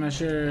this. I'm not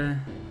sure.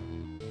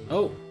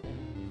 Oh,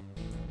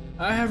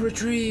 I have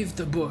retrieved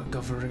the Book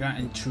of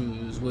Forgotten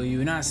Truths. Will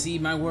you not see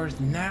my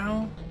worth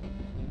now?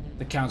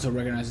 The council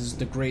recognizes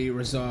the great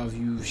resolve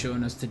you've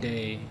shown us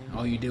today.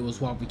 All you did was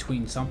walk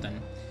between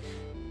something.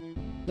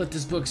 Let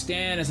this book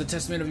stand as a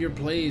testament of your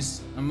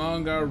place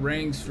among our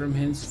ranks from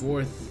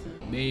henceforth.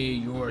 May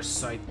your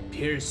sight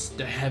pierce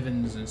the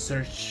heavens and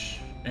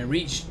search and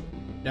reach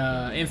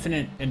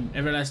infinite and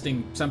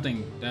everlasting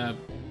something.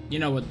 You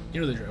know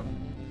the drill.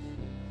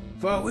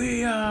 For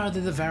we are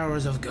the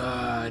devourers of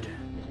God.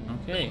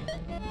 Okay.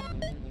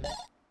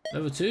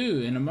 Level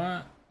 2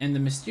 and the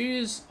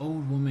mysterious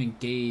old woman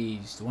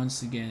gazed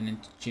once again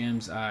into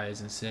Jem's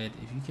eyes and said,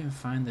 "If you can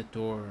find the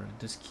door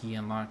this key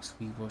unlocks,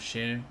 we will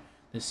share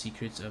the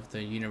secrets of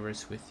the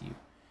universe with you."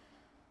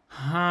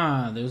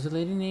 Huh, there was a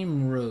lady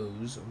named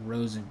Rose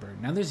Rosenberg.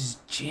 Now there's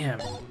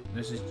Jem.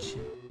 There's a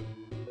Jem.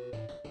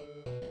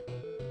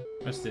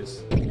 What's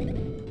this?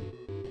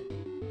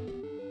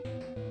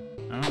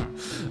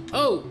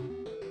 Oh!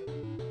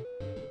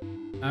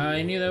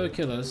 I knew that would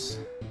kill us.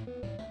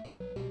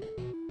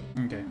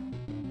 Okay.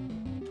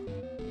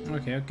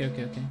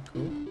 Okay,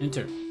 cool.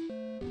 Enter.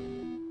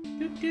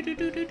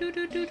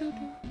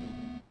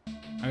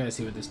 I gotta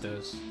see what this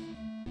does.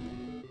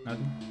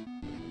 Nothing?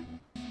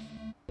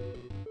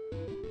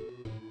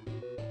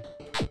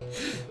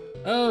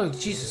 Oh,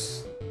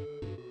 Jesus.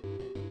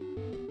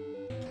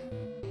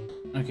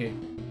 Okay.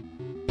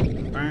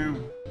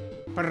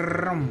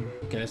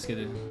 Okay, let's get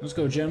it. Let's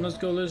go, Jem. Let's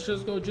go. Let's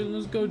just go, Jem.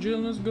 Let's go,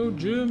 Jem. Let's go,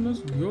 Jem. Let's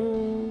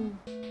go.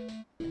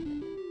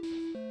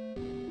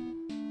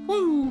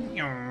 Woo!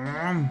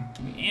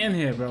 We in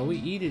here, bro. We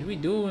eat it. We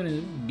doing it.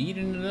 We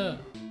beating it up.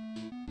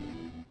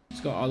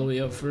 Let's go all the way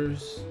up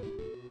first.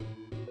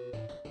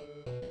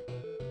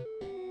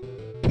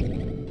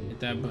 Hit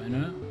that button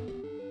up.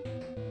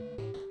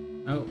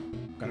 Oh,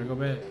 gotta go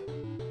back.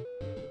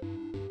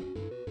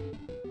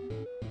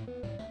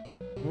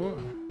 What?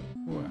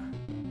 What?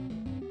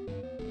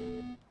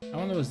 I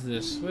wonder what's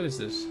this. What is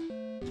this?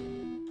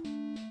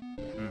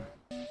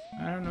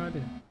 I have no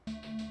idea.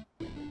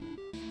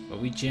 But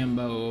we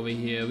Jimbo over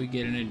here. We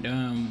getting it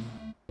done.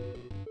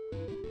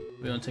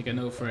 We don't take a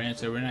no for an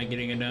answer. We're not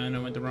getting it done. I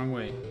went the wrong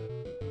way.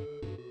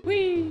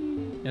 Whee!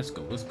 Let's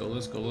go. Let's go.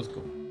 Let's go. Let's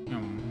go.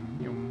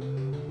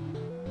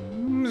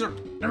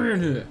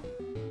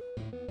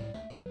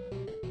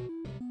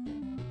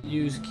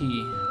 Use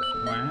key.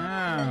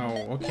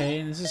 Wow.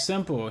 Okay, this is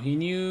simple. He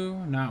knew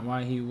not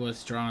why he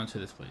was drawn to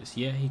this place,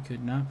 yet he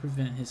could not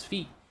prevent his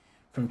feet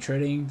from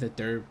treading the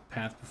dirt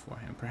path before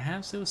him.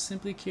 Perhaps it was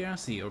simply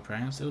curiosity, or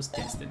perhaps it was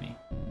destiny.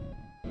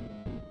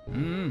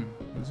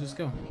 Let's just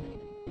go.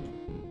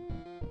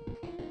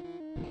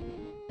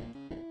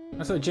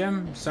 Also,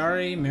 Jem,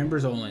 sorry,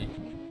 members only.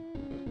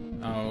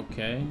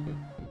 Okay.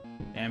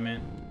 Damn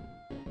it.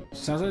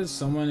 Sounds like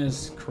someone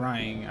is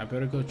crying. I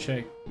better go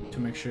check to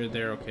make sure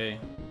they're okay.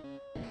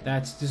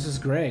 This is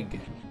Greg.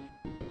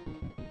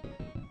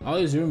 All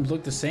these rooms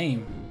look the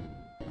same.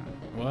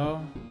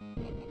 Well.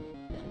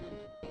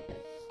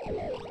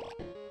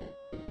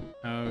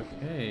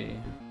 Okay.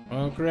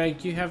 Well,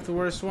 Greg, you have the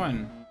worst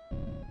one.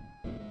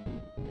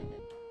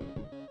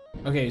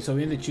 Okay, so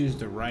we need to choose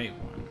the right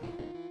one.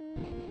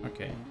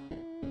 Okay.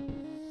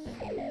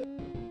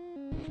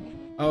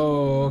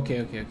 Oh,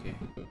 okay.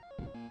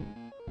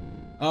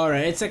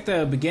 Alright, it's like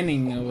the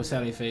beginning of a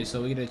Sally face,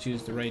 so we gotta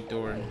choose the right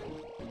door.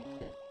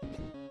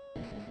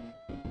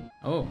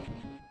 Oh.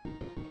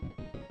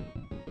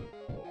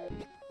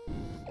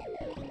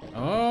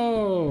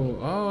 Oh,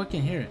 oh, I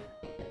can hear it.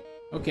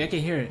 Okay, I can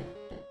hear it.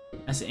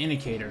 That's an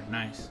indicator.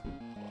 Nice.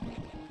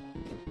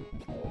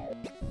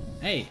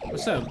 Hey,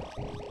 what's up?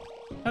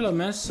 Hello,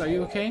 miss. Are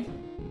you okay?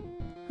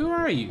 Who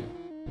are you?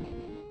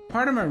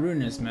 Pardon my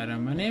rudeness,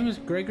 madam. My name is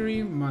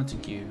Gregory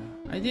Montague.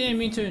 I didn't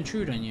mean to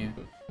intrude on you.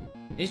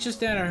 It's just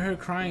that I heard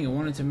crying and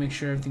wanted to make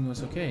sure everything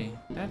was okay.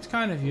 That's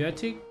kind of you. I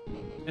take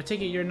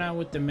it you're not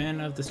with the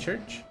man of the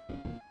church?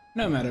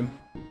 No, madam.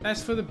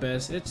 That's for the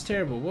best. It's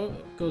terrible.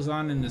 What goes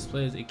on in this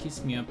place, it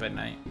keeps me up at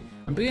night.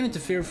 I'm beginning to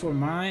fear for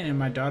mine and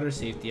my daughter's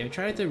safety. I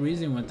tried to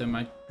reason with them.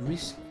 I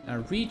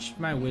reached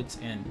my wit's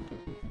end.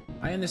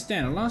 I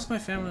understand. I lost my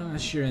family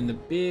last year in the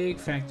big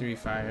factory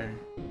fire.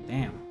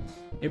 Damn.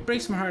 It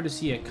breaks my heart to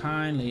see a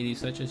kind lady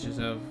such as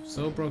yourself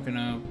so broken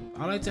up.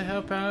 I like to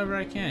help however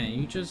I can.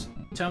 You just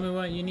tell me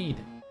what you need.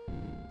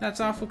 That's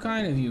awful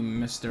kind of you,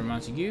 Mr.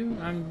 Montague.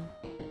 I'm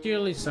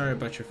dearly sorry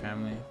about your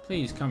family.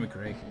 Please call me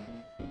Greg.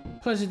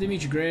 Pleasure to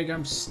meet you, Greg.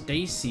 I'm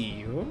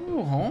Stacy.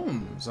 Oh,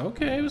 Holmes.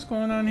 Okay, what's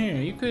going on here?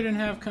 You couldn't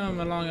have come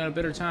along at a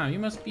better time. You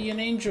must be an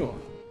angel.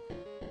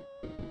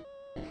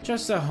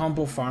 Just a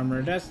humble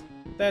farmer.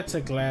 That's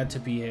a glad to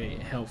be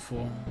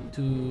helpful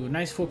to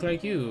nice folk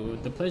like you.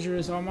 The pleasure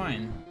is all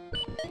mine.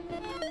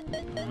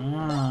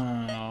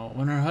 Ah,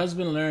 when her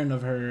husband learned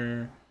of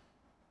her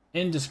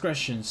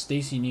indiscretion,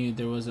 Stacy knew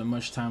there wasn't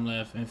much time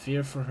left. In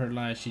fear for her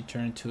life, she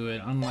turned to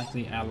an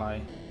unlikely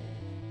ally.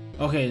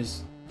 Okay,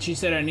 she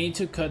said, I need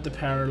to cut the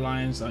power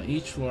lines on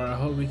each floor. I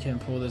hope we can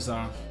pull this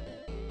off.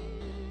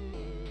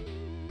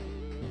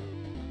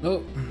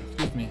 Oh,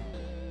 excuse me.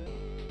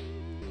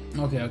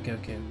 Okay.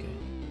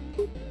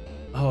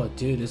 Oh,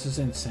 dude, this is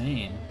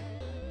insane.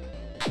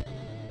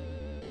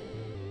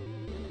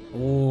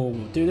 Oh,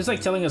 dude, it's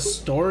like telling a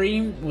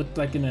story with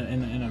like in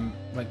a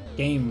like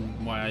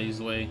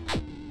game-wise way.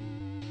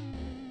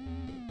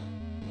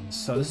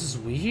 So this is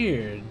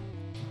weird.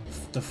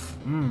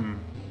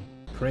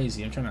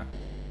 Crazy. I'm trying to.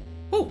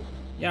 Oh,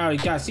 yeah, you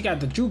got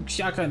the juke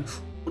shotgun.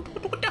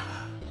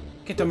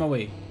 Get out of my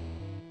way.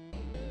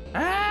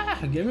 Ah,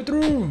 get me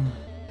through.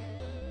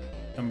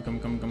 Come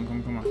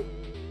on.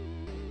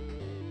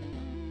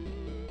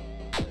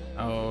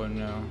 Oh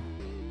no.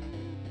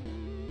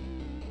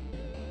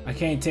 I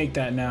can't take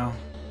that now.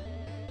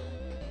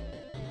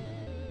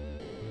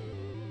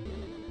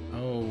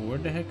 Oh, where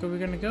the heck are we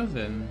gonna go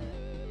then?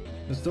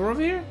 This door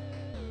over here?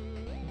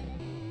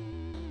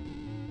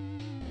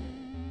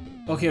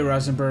 Okay,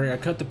 Rosenberg, I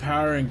cut the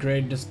power and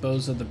Greg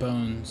disposed of the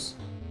bones.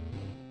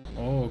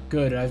 Oh,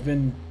 good. I've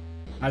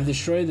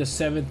destroyed the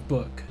 7th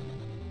book.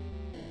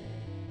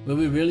 Will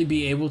we really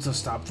be able to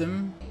stop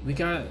them? We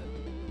got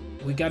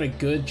a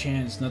good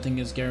chance. Nothing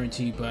is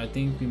guaranteed, but I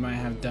think we might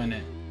have done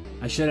it.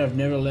 I should have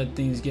never let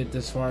things get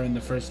this far in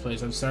the first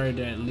place. I'm sorry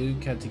that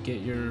Luke had to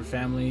get your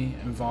family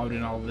involved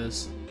in all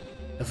this.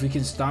 If we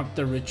can stop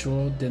the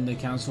ritual, then the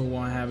council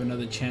won't have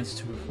another chance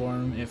to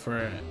perform it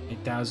for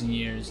 1,000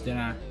 years. Then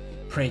I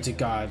pray to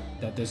God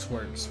that this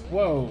works.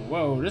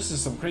 Whoa, this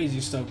is some crazy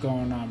stuff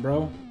going on,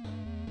 bro.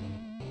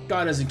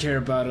 God doesn't care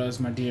about us,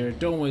 my dear.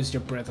 Don't waste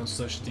your breath on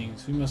such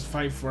things. We must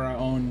fight for our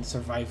own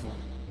survival.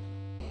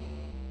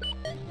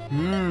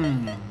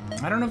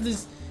 I don't know if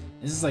this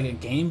is like a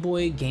game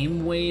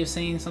way of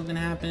saying something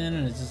happened,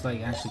 and it's just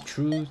like actually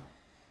true.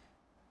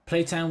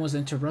 Playtime was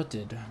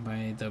interrupted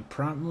by the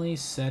promptly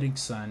setting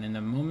sun. In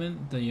the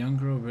moment, the young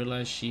girl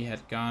realized she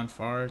had gone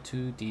far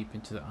too deep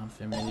into the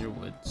unfamiliar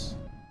woods.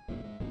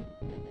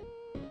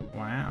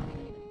 Wow.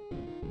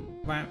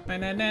 Running.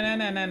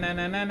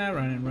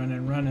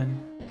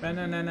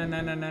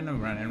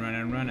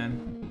 Running.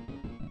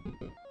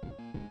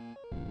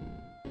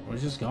 We're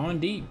just going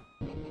deep.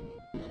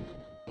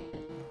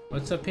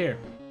 What's up here?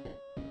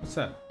 What's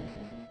up?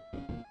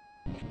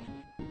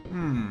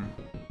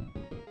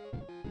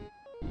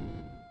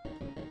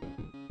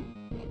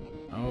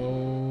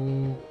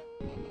 Oh,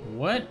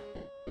 what?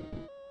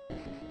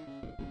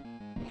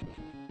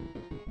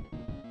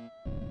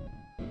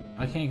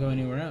 I can't go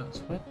anywhere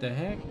else. What the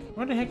heck?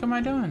 What the heck am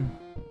I doing?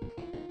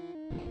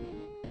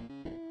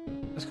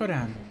 Let's go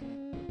down.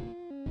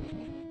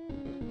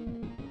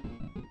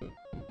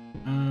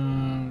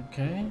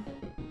 Okay.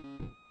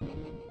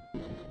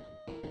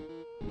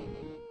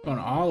 Going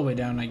all the way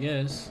down, I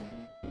guess.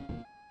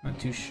 Not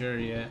too sure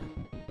yet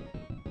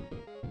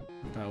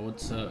about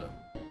what's up.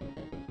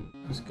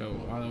 Let's go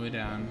all the way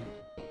down.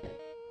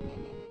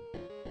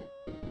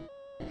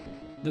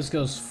 This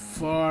goes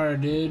far,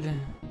 dude.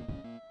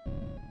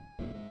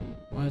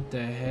 What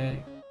the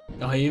heck?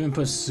 Oh, he even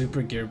put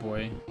Super Gear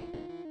Boy.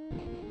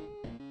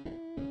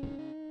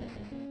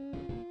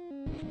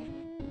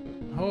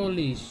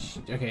 Holy sh...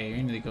 Okay,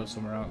 we need to go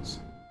somewhere else.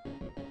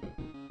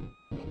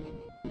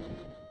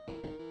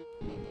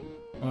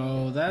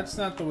 Well, that's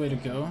not the way to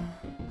go.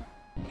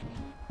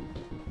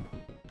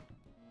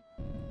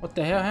 What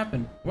the hell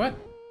happened? What?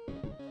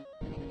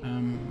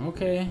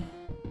 Okay.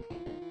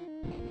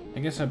 I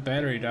guess our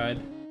battery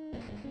died.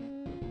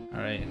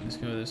 Alright, let's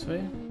go this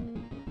way.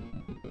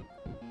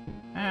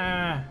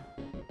 Ah!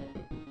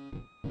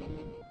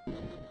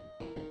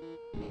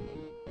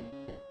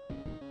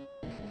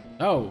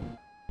 Oh,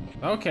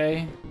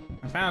 okay.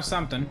 I found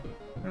something.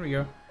 There we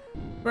go.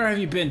 Where have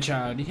you been,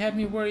 child? You had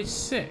me worried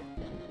sick.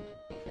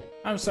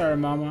 I'm sorry,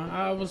 Mama.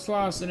 I was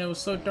lost and it was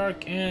so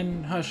dark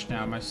and hush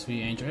now, my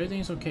sweet angel.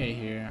 Everything's okay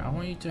here. I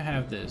want you to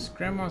have this.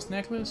 Grandma's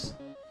necklace?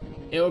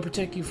 It will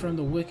protect you from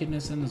the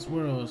wickedness in this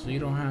world so you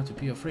don't have to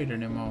be afraid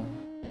anymore.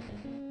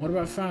 What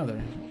about Father?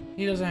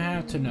 He doesn't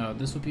have to know.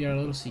 This will be our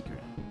little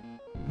secret.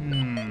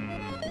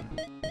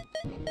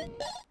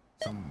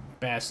 Some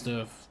bad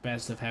stuff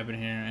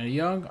happening here. And a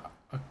young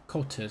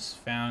occultist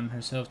found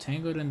herself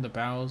tangled in the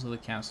bowels of the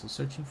castle,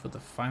 searching for the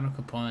final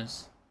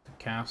components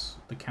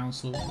the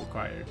council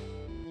required.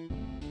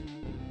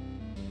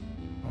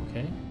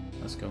 Okay,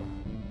 let's go.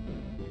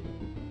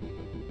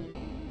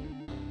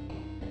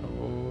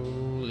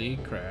 Holy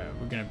crap,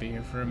 we're gonna be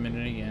here for a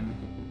minute again.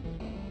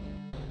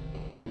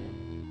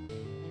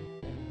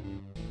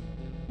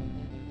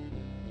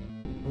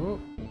 Whoa,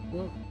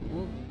 whoa,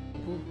 whoa,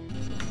 whoa.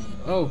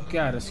 Oh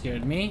god, that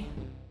scared me.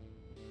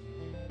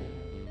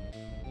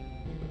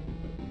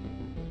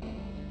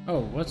 Oh,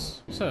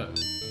 what's up?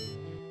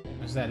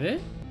 Is that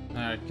it?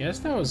 I guess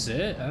that was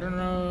it. I don't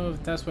know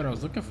if that's what I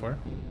was looking for.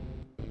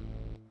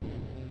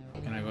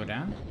 Can I go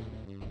down?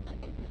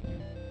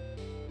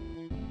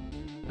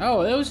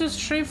 Oh, it was just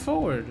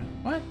straightforward.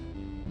 What?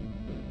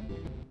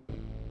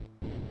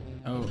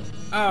 Oh.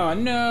 Oh,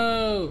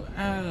 no!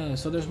 Ah,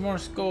 so there's more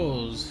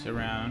skulls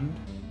around.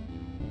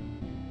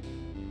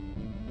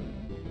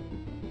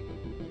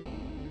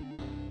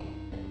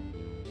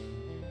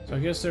 So I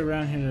guess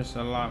around here there's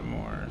a lot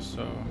more,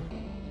 so...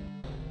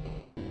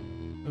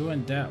 We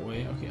went that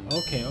way.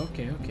 Okay.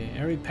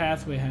 Every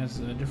pathway has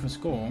a different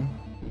skull.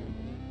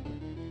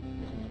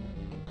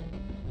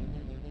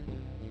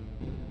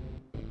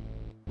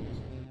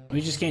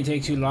 We just can't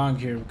take too long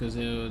here because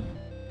it would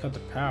cut the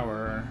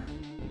power.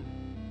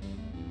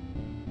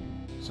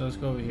 So let's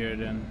go over here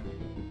then.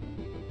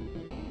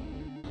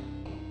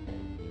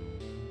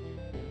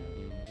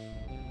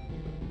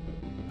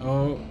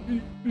 Oh.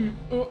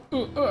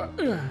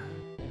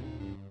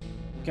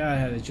 God, I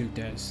had to juke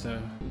that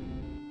stuff.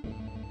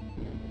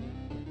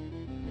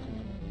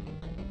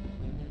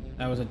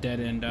 That was a dead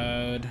end,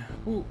 dude.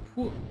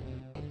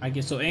 I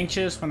get so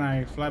anxious when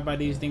I fly by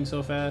these things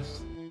so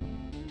fast.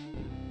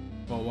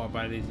 Or walk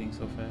by these things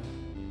so fast.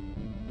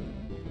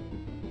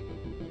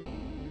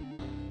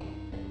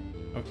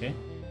 Okay.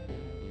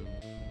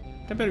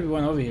 There better be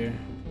one over here.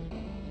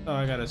 Oh,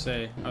 I gotta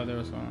say. Oh, there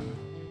was one.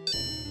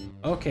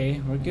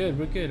 Okay, we're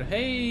good.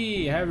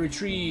 Hey, I have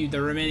retrieved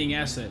the remaining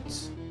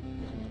assets.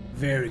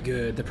 Very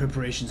good. The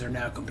preparations are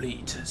now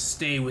complete.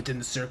 Stay within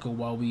the circle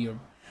while we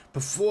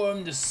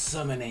perform the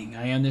summoning.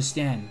 I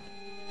understand.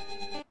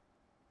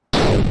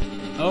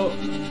 Oh.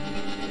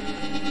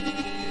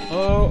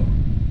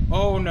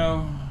 Oh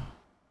no.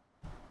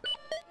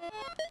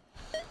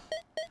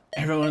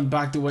 Everyone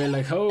backed away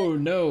like, oh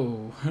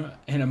no.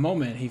 In a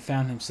moment, he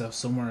found himself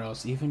somewhere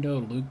else. Even though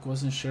Luke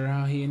wasn't sure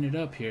how he ended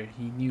up here,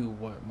 he knew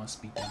what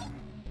must be done.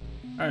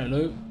 Alright,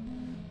 Luke.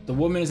 The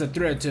woman is a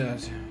threat to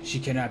us. She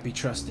cannot be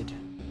trusted.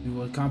 We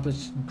will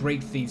accomplish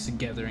great things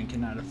together and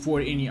cannot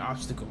afford any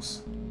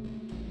obstacles.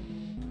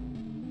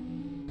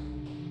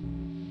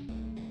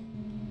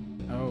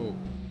 Oh.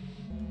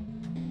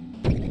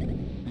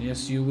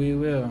 Yes, we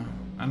will.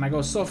 And I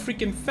go so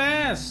freaking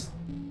fast!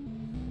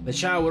 The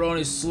child would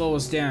only slow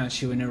us down.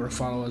 She would never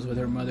follow us with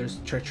her mother's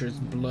treacherous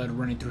blood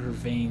running through her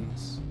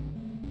veins.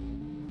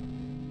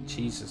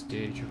 Jesus,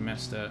 dude, you're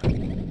messed up.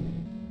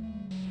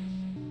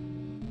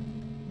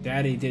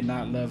 Daddy did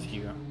not love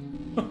you.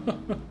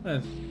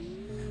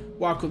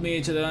 Walk with me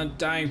into the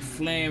undying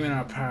flame and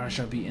our power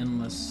shall be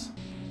endless.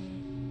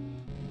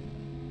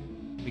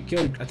 We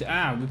killed... we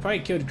probably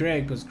killed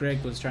Greg because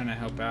Greg was trying to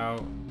help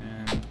out.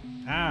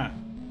 And...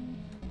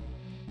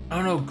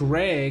 Oh no,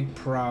 Greg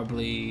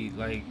probably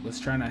like was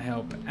trying to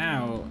help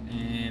out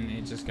and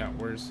it just got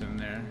worse in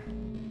there.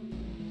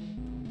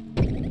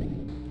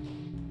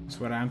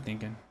 That's what I'm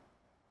thinking.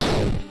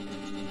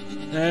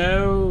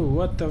 Oh,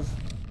 what the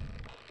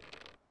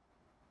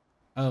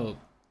Oh,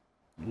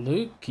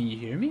 Luke, can you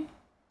hear me?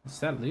 Is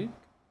that Luke?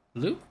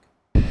 Luke?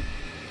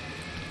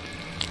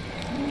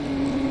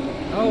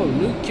 Oh,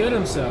 Luke killed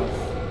himself.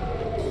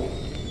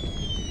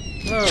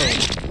 Whoa.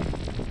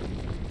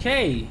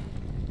 Okay.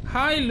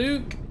 Hi,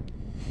 Luke.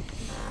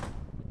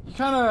 You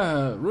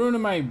kinda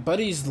ruining my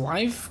buddy's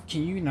life.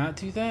 Can you not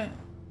do that?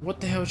 What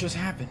the hell just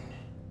happened?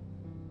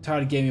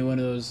 Todd gave me one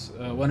of those,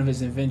 one of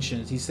his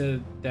inventions. He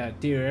said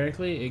that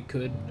theoretically it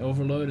could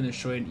overload and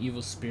destroy an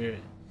evil spirit.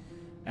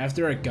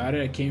 After I got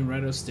it, I came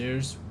right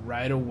upstairs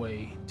right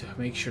away to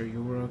make sure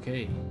you were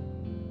okay.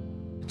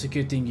 It's a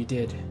good thing you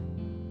did.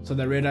 So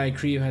that red-eyed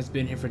creep has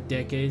been here for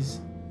decades.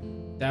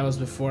 That was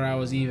before I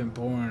was even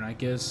born. I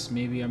guess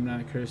maybe I'm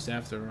not cursed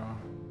after all.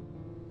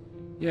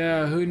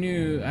 Yeah, who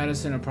knew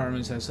Addison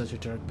Apartments had such a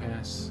dark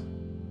past?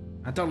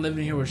 I thought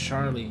living here with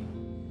Charlie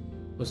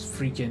was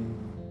freaking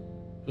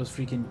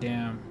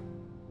damn.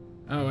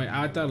 Oh wait,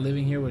 I thought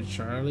living here with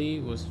Charlie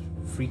was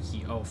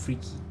freaky. Oh,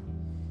 freaky.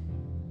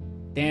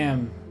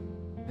 Damn,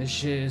 this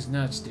shit is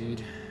nuts,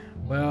 dude.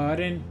 Well, I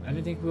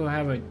didn't think we'll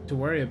have to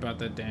worry about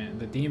the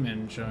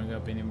demon showing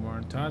up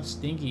anymore. Todd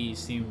Stinky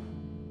seemed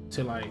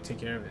to like take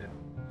care of it.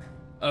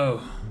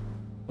 Oh,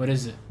 what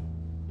is it?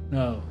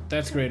 No,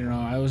 that's great and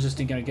all. I was just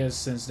thinking, I guess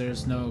since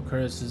there's no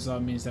curse, this all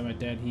means that my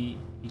dad, he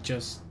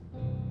just...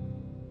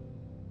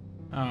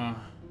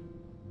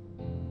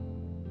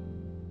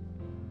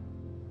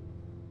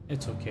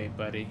 It's okay,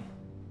 buddy.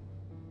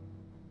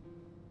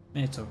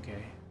 It's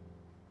okay.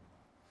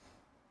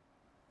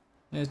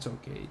 It's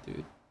okay,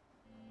 dude.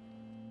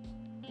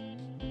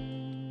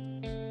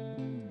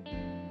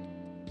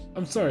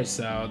 I'm sorry,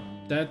 Sal.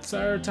 That's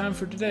our time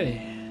for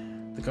today.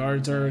 The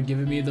guards are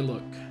giving me the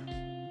look.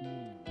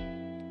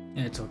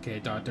 It's okay,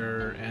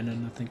 Dr. Anna,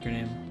 I think your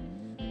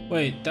name.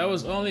 Wait, that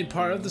was only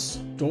part of the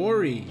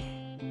story.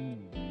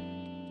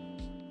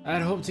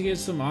 I'd hoped to get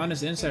some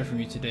honest insight from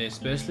you today,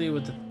 especially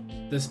with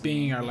this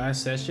being our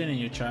last session and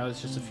your child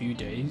is just a few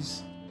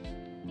days.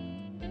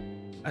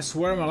 I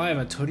swear on my life,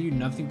 I told you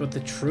nothing but the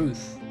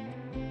truth.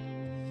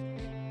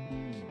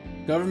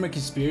 Government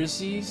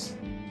conspiracies,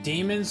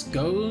 demons,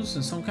 ghosts,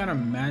 and some kind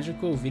of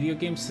magical video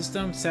game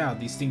system? Sal,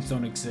 these things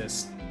don't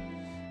exist.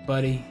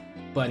 Buddy,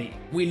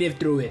 we lived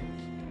through it.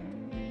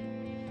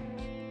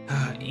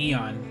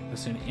 Eon.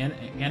 Listen,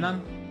 Anon?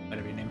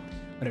 Whatever your name.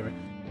 Whatever.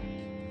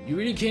 You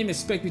really can't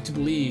expect me to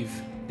believe.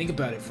 Think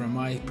about it from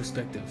my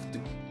perspective.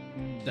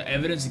 The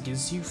evidence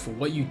against you for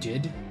what you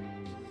did?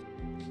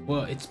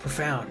 Well, it's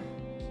profound.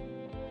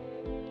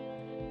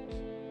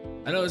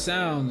 I know it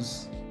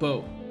sounds,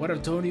 but what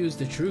I've told you is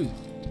the truth.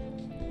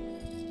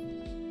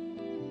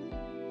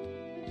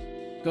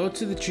 Go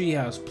to the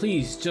treehouse,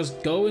 please.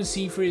 Just go and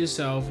see for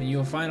yourself and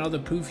you'll find all the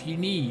proof you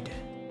need.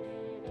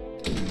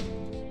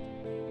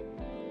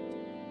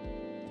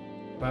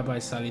 Bye-bye,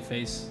 Sally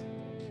face.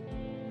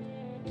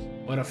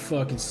 What a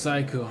fucking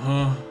psycho,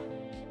 huh?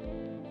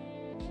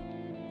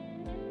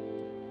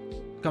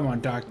 Come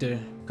on, doctor.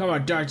 Come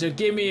on, doctor.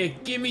 Give me a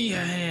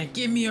hand.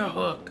 Give me a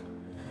hook.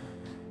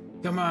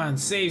 Come on,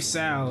 save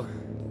Sal.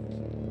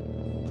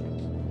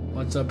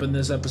 What's up in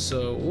this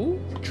episode? Ooh,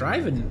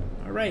 driving.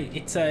 All right,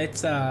 it's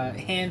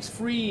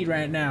hands-free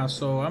right now,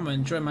 so I'm gonna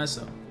enjoy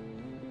myself.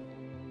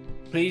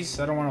 Please,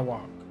 I don't want to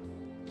walk.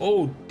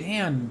 Oh,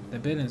 damn, the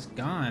bit is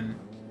gone.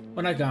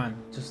 Well, not gone,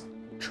 just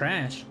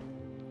trash.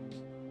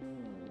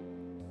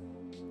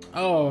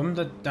 Oh, I'm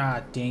the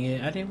dang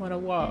it! I didn't want to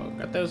walk.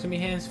 I thought it was gonna be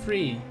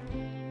hands-free.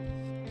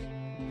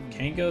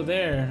 Can't go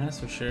there,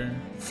 that's for sure.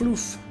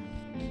 Floof.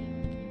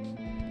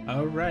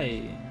 All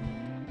right.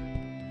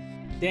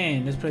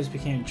 Dang, this place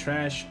became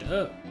trashed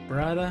up,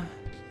 brother.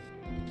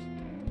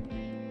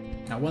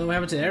 I wonder what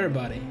happened to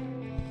everybody.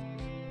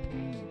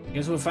 I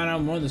guess we'll find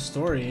out more of the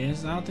story. I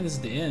don't think this is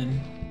the end.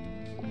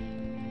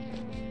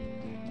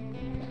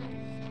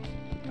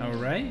 All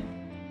right.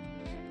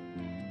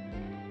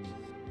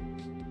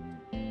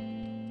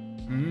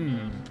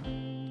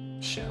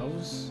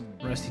 Shelves,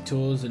 rusty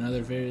tools, and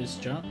other various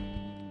junk.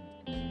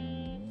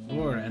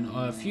 Floor, and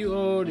a few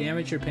old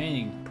amateur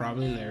painting,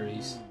 probably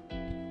Larry's.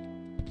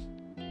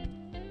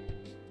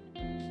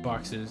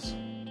 Boxes.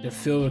 They're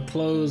filled with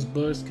clothes,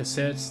 books,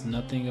 cassettes,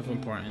 nothing of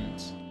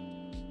importance.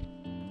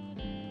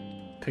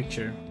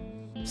 Picture.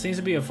 Seems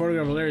to be a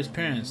photograph of Larry's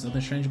parents,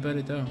 nothing strange about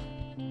it though.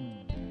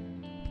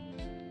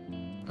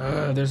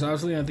 There's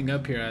obviously nothing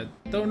up here.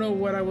 I don't know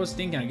what I was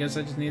thinking. I guess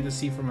I just need to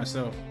see for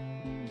myself.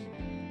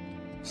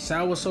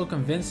 Sal was so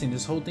convincing,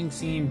 this whole thing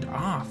seemed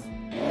off.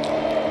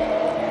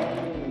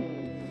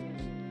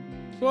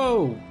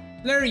 Whoa!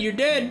 Larry, you're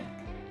dead!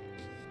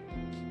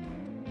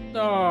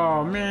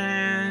 Oh,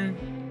 man.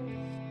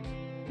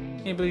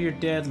 Can't believe you're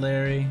dead,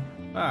 Larry.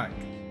 Fuck.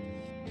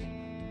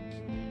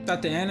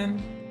 Dr. Annan?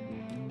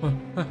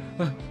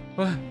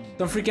 What?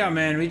 Don't freak out,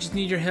 man. We just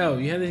need your help.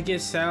 You have to get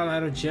Sal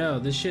out of jail.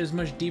 This shit is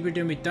much deeper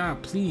than we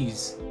thought.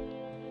 Please.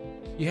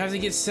 You have to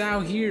get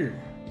Sal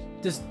here.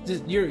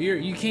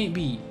 You can't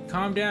be.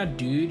 Calm down,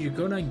 dude. You're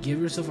gonna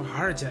give yourself a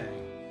heart attack.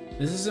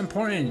 This is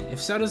important. If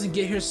Sal doesn't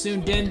get here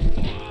soon, then...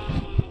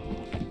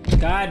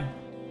 God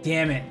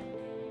damn it.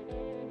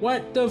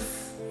 What the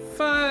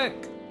fuck?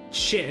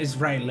 Shit is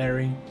right,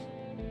 Larry.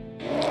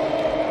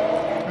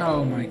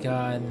 Oh my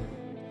god.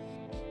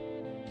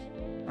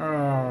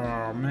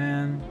 Oh,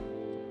 man.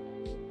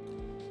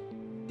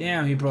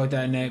 Damn, he broke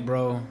that neck,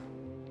 bro.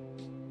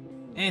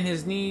 And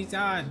his knees.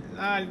 Ah,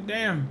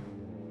 damn.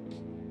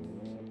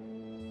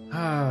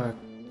 Ah,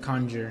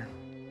 conjure.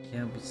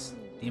 Yeah,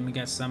 demon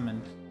got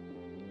summoned.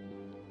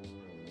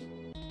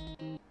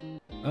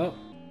 Oh.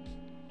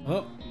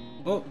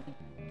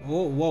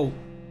 Whoa.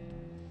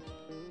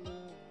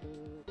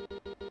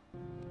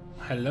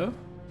 Hello?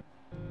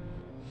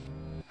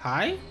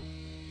 Hi?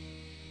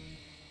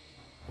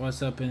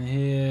 What's up in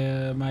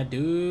here, my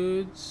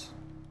dudes?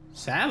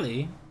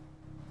 Sally?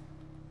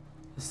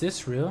 Is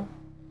this real?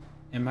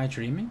 Am I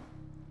dreaming?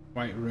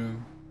 White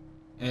room.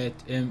 At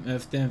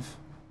MF them.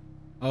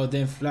 Oh,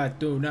 then flat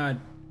do not.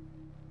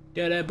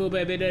 Da boo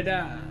baby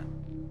da.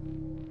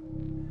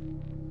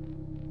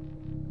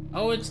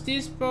 Oh, it's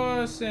this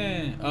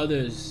person.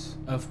 Others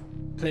of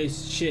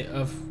place shit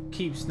of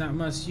keeps not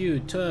must you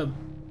tub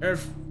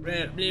earth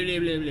Blah, blah, blah,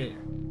 blah,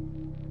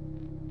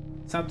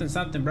 blah.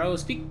 Something, bro.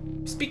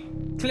 Speak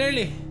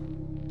clearly.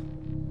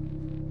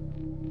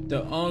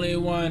 The only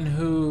one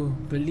who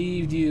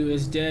believed you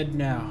is dead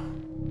now.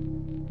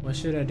 What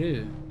should I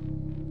do?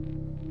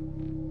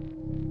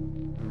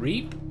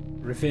 Reap?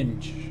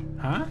 Revenge.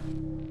 Huh?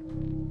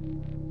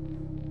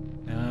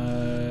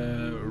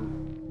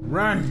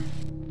 Run!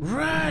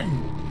 Run!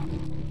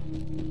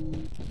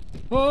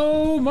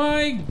 Oh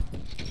my!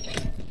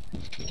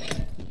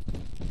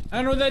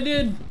 I don't know what that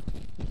did.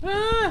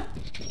 Ah!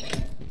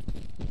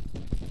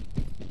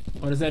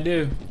 What does that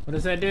do? What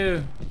does that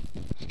do?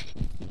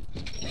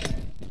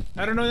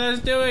 I don't know what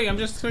that's doing. I'm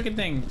just clicking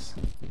things.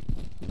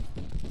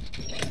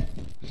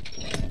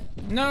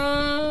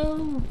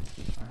 No!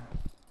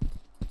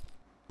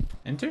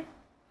 Enter?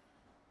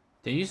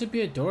 There used to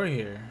be a door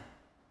here.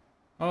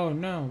 Oh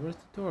no, where's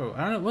the door?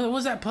 I don't know. What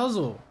was that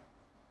puzzle?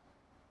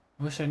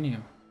 I wish I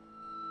knew.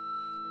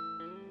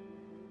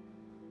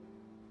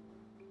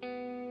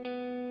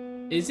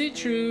 Is it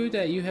true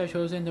that you have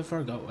chosen to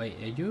forgo? Wait,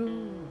 are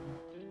you?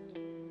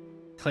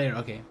 Claire,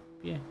 okay.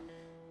 Yeah.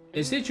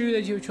 Is it true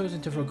that you have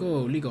chosen to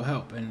forgo legal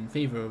help in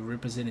favor of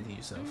representing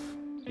yourself?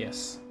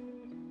 Yes.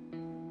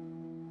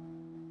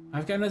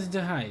 I've got nothing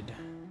to hide.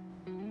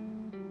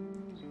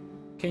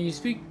 Can you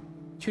speak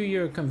to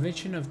your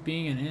conviction of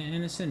being an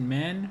innocent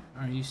man?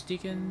 Are you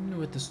sticking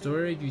with the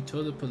story you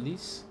told the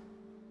police?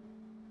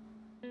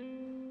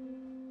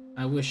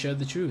 I will share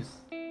the truth.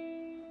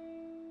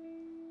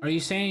 Are you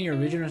saying your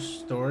original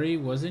story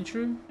wasn't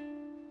true?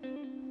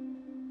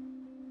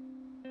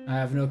 I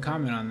have no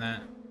comment on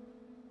that.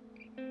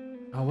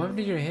 Oh, what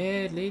did your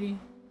head, lady?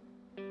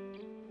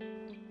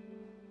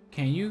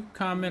 Can you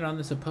comment on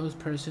the supposed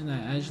person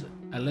that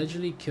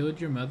allegedly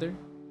killed your mother?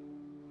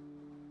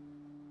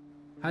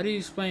 How do you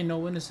explain no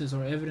witnesses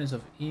or evidence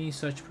of any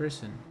such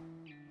person?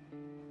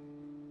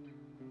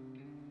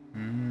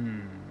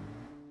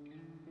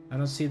 I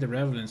don't see the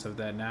relevance of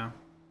that now.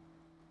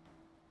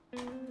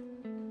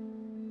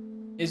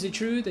 Is it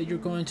true that you're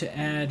going to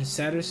add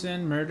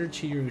Sanderson murder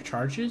to your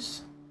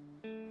charges?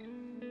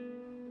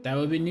 That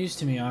would be news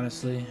to me,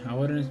 honestly. I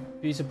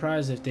wouldn't be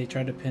surprised if they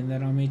tried to pin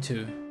that on me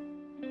too.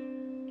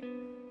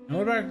 And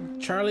what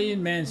about Charlie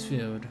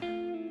Mansfield?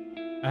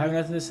 I have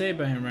nothing to say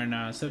about him right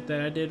now, except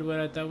that I did what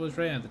I thought was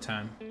right at the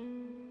time.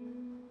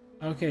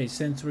 Okay,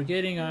 since we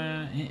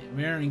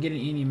aren't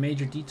getting any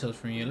major details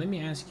from you, let me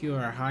ask you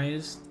our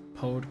highest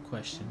polled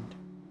question.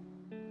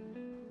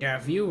 Our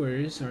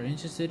viewers are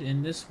interested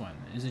in this one.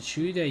 Is it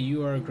true that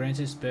you are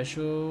granted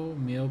special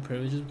meal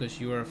privileges because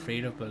you are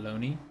afraid of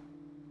baloney?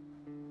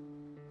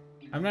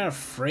 I'm not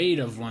afraid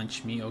of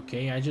lunch meat,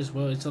 okay?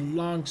 Well, it's a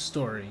long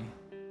story.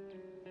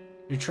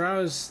 Your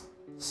trial is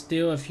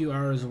still a few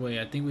hours away.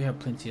 I think we have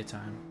plenty of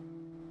time.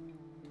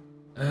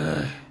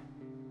 Ugh.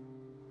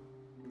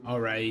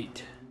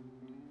 Alright.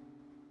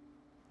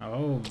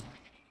 Oh.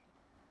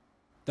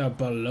 The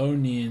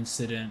baloney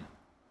incident.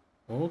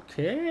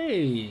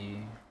 Okay.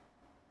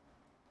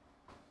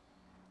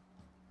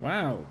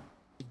 Wow.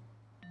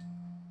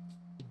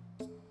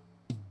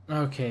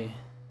 Okay.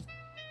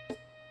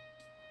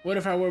 What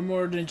if I were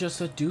more than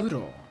just a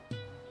doodle?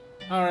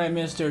 Alright,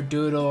 Mr.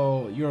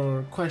 Doodle,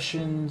 your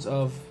questions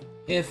of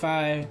if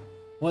I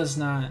was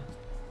not,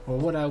 or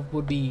what I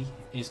would be,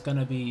 is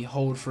gonna be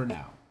hold for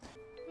now.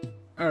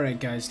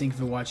 Alright guys, thank you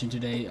for watching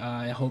today.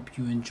 I hope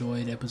you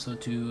enjoyed episode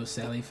 2 of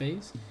Sally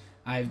Face.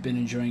 I've been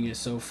enjoying it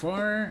so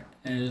far,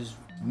 and it's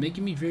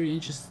making me very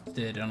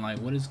interested in like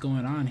what is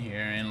going on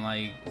here, and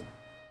like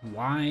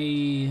why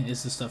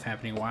is this stuff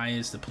happening? Why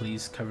is the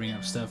police covering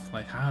up stuff?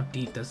 Like how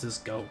deep does this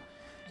go?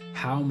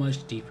 How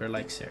much deeper,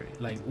 like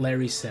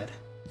Larry said,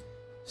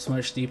 it's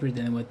much deeper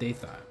than what they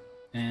thought.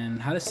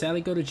 And how did Sally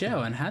go to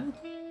jail? And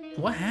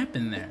what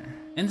happened there?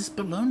 And this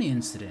baloney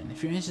incident.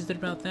 If you're interested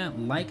about that,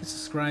 like and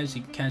subscribe so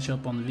you can catch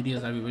up on the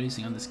videos I'll be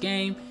releasing on this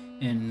game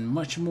and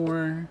much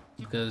more,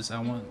 because I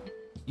want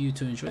you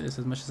to enjoy this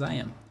as much as I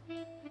am.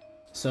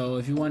 So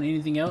if you want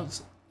anything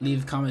else,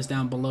 leave comments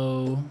down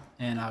below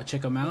and I'll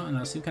check them out and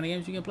I'll see what kind of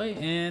games you can play,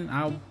 and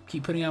I'll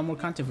keep putting out more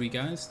content for you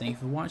guys. Thank you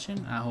for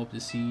watching. I hope to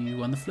see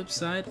you on the flip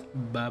side.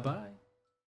 Bye bye.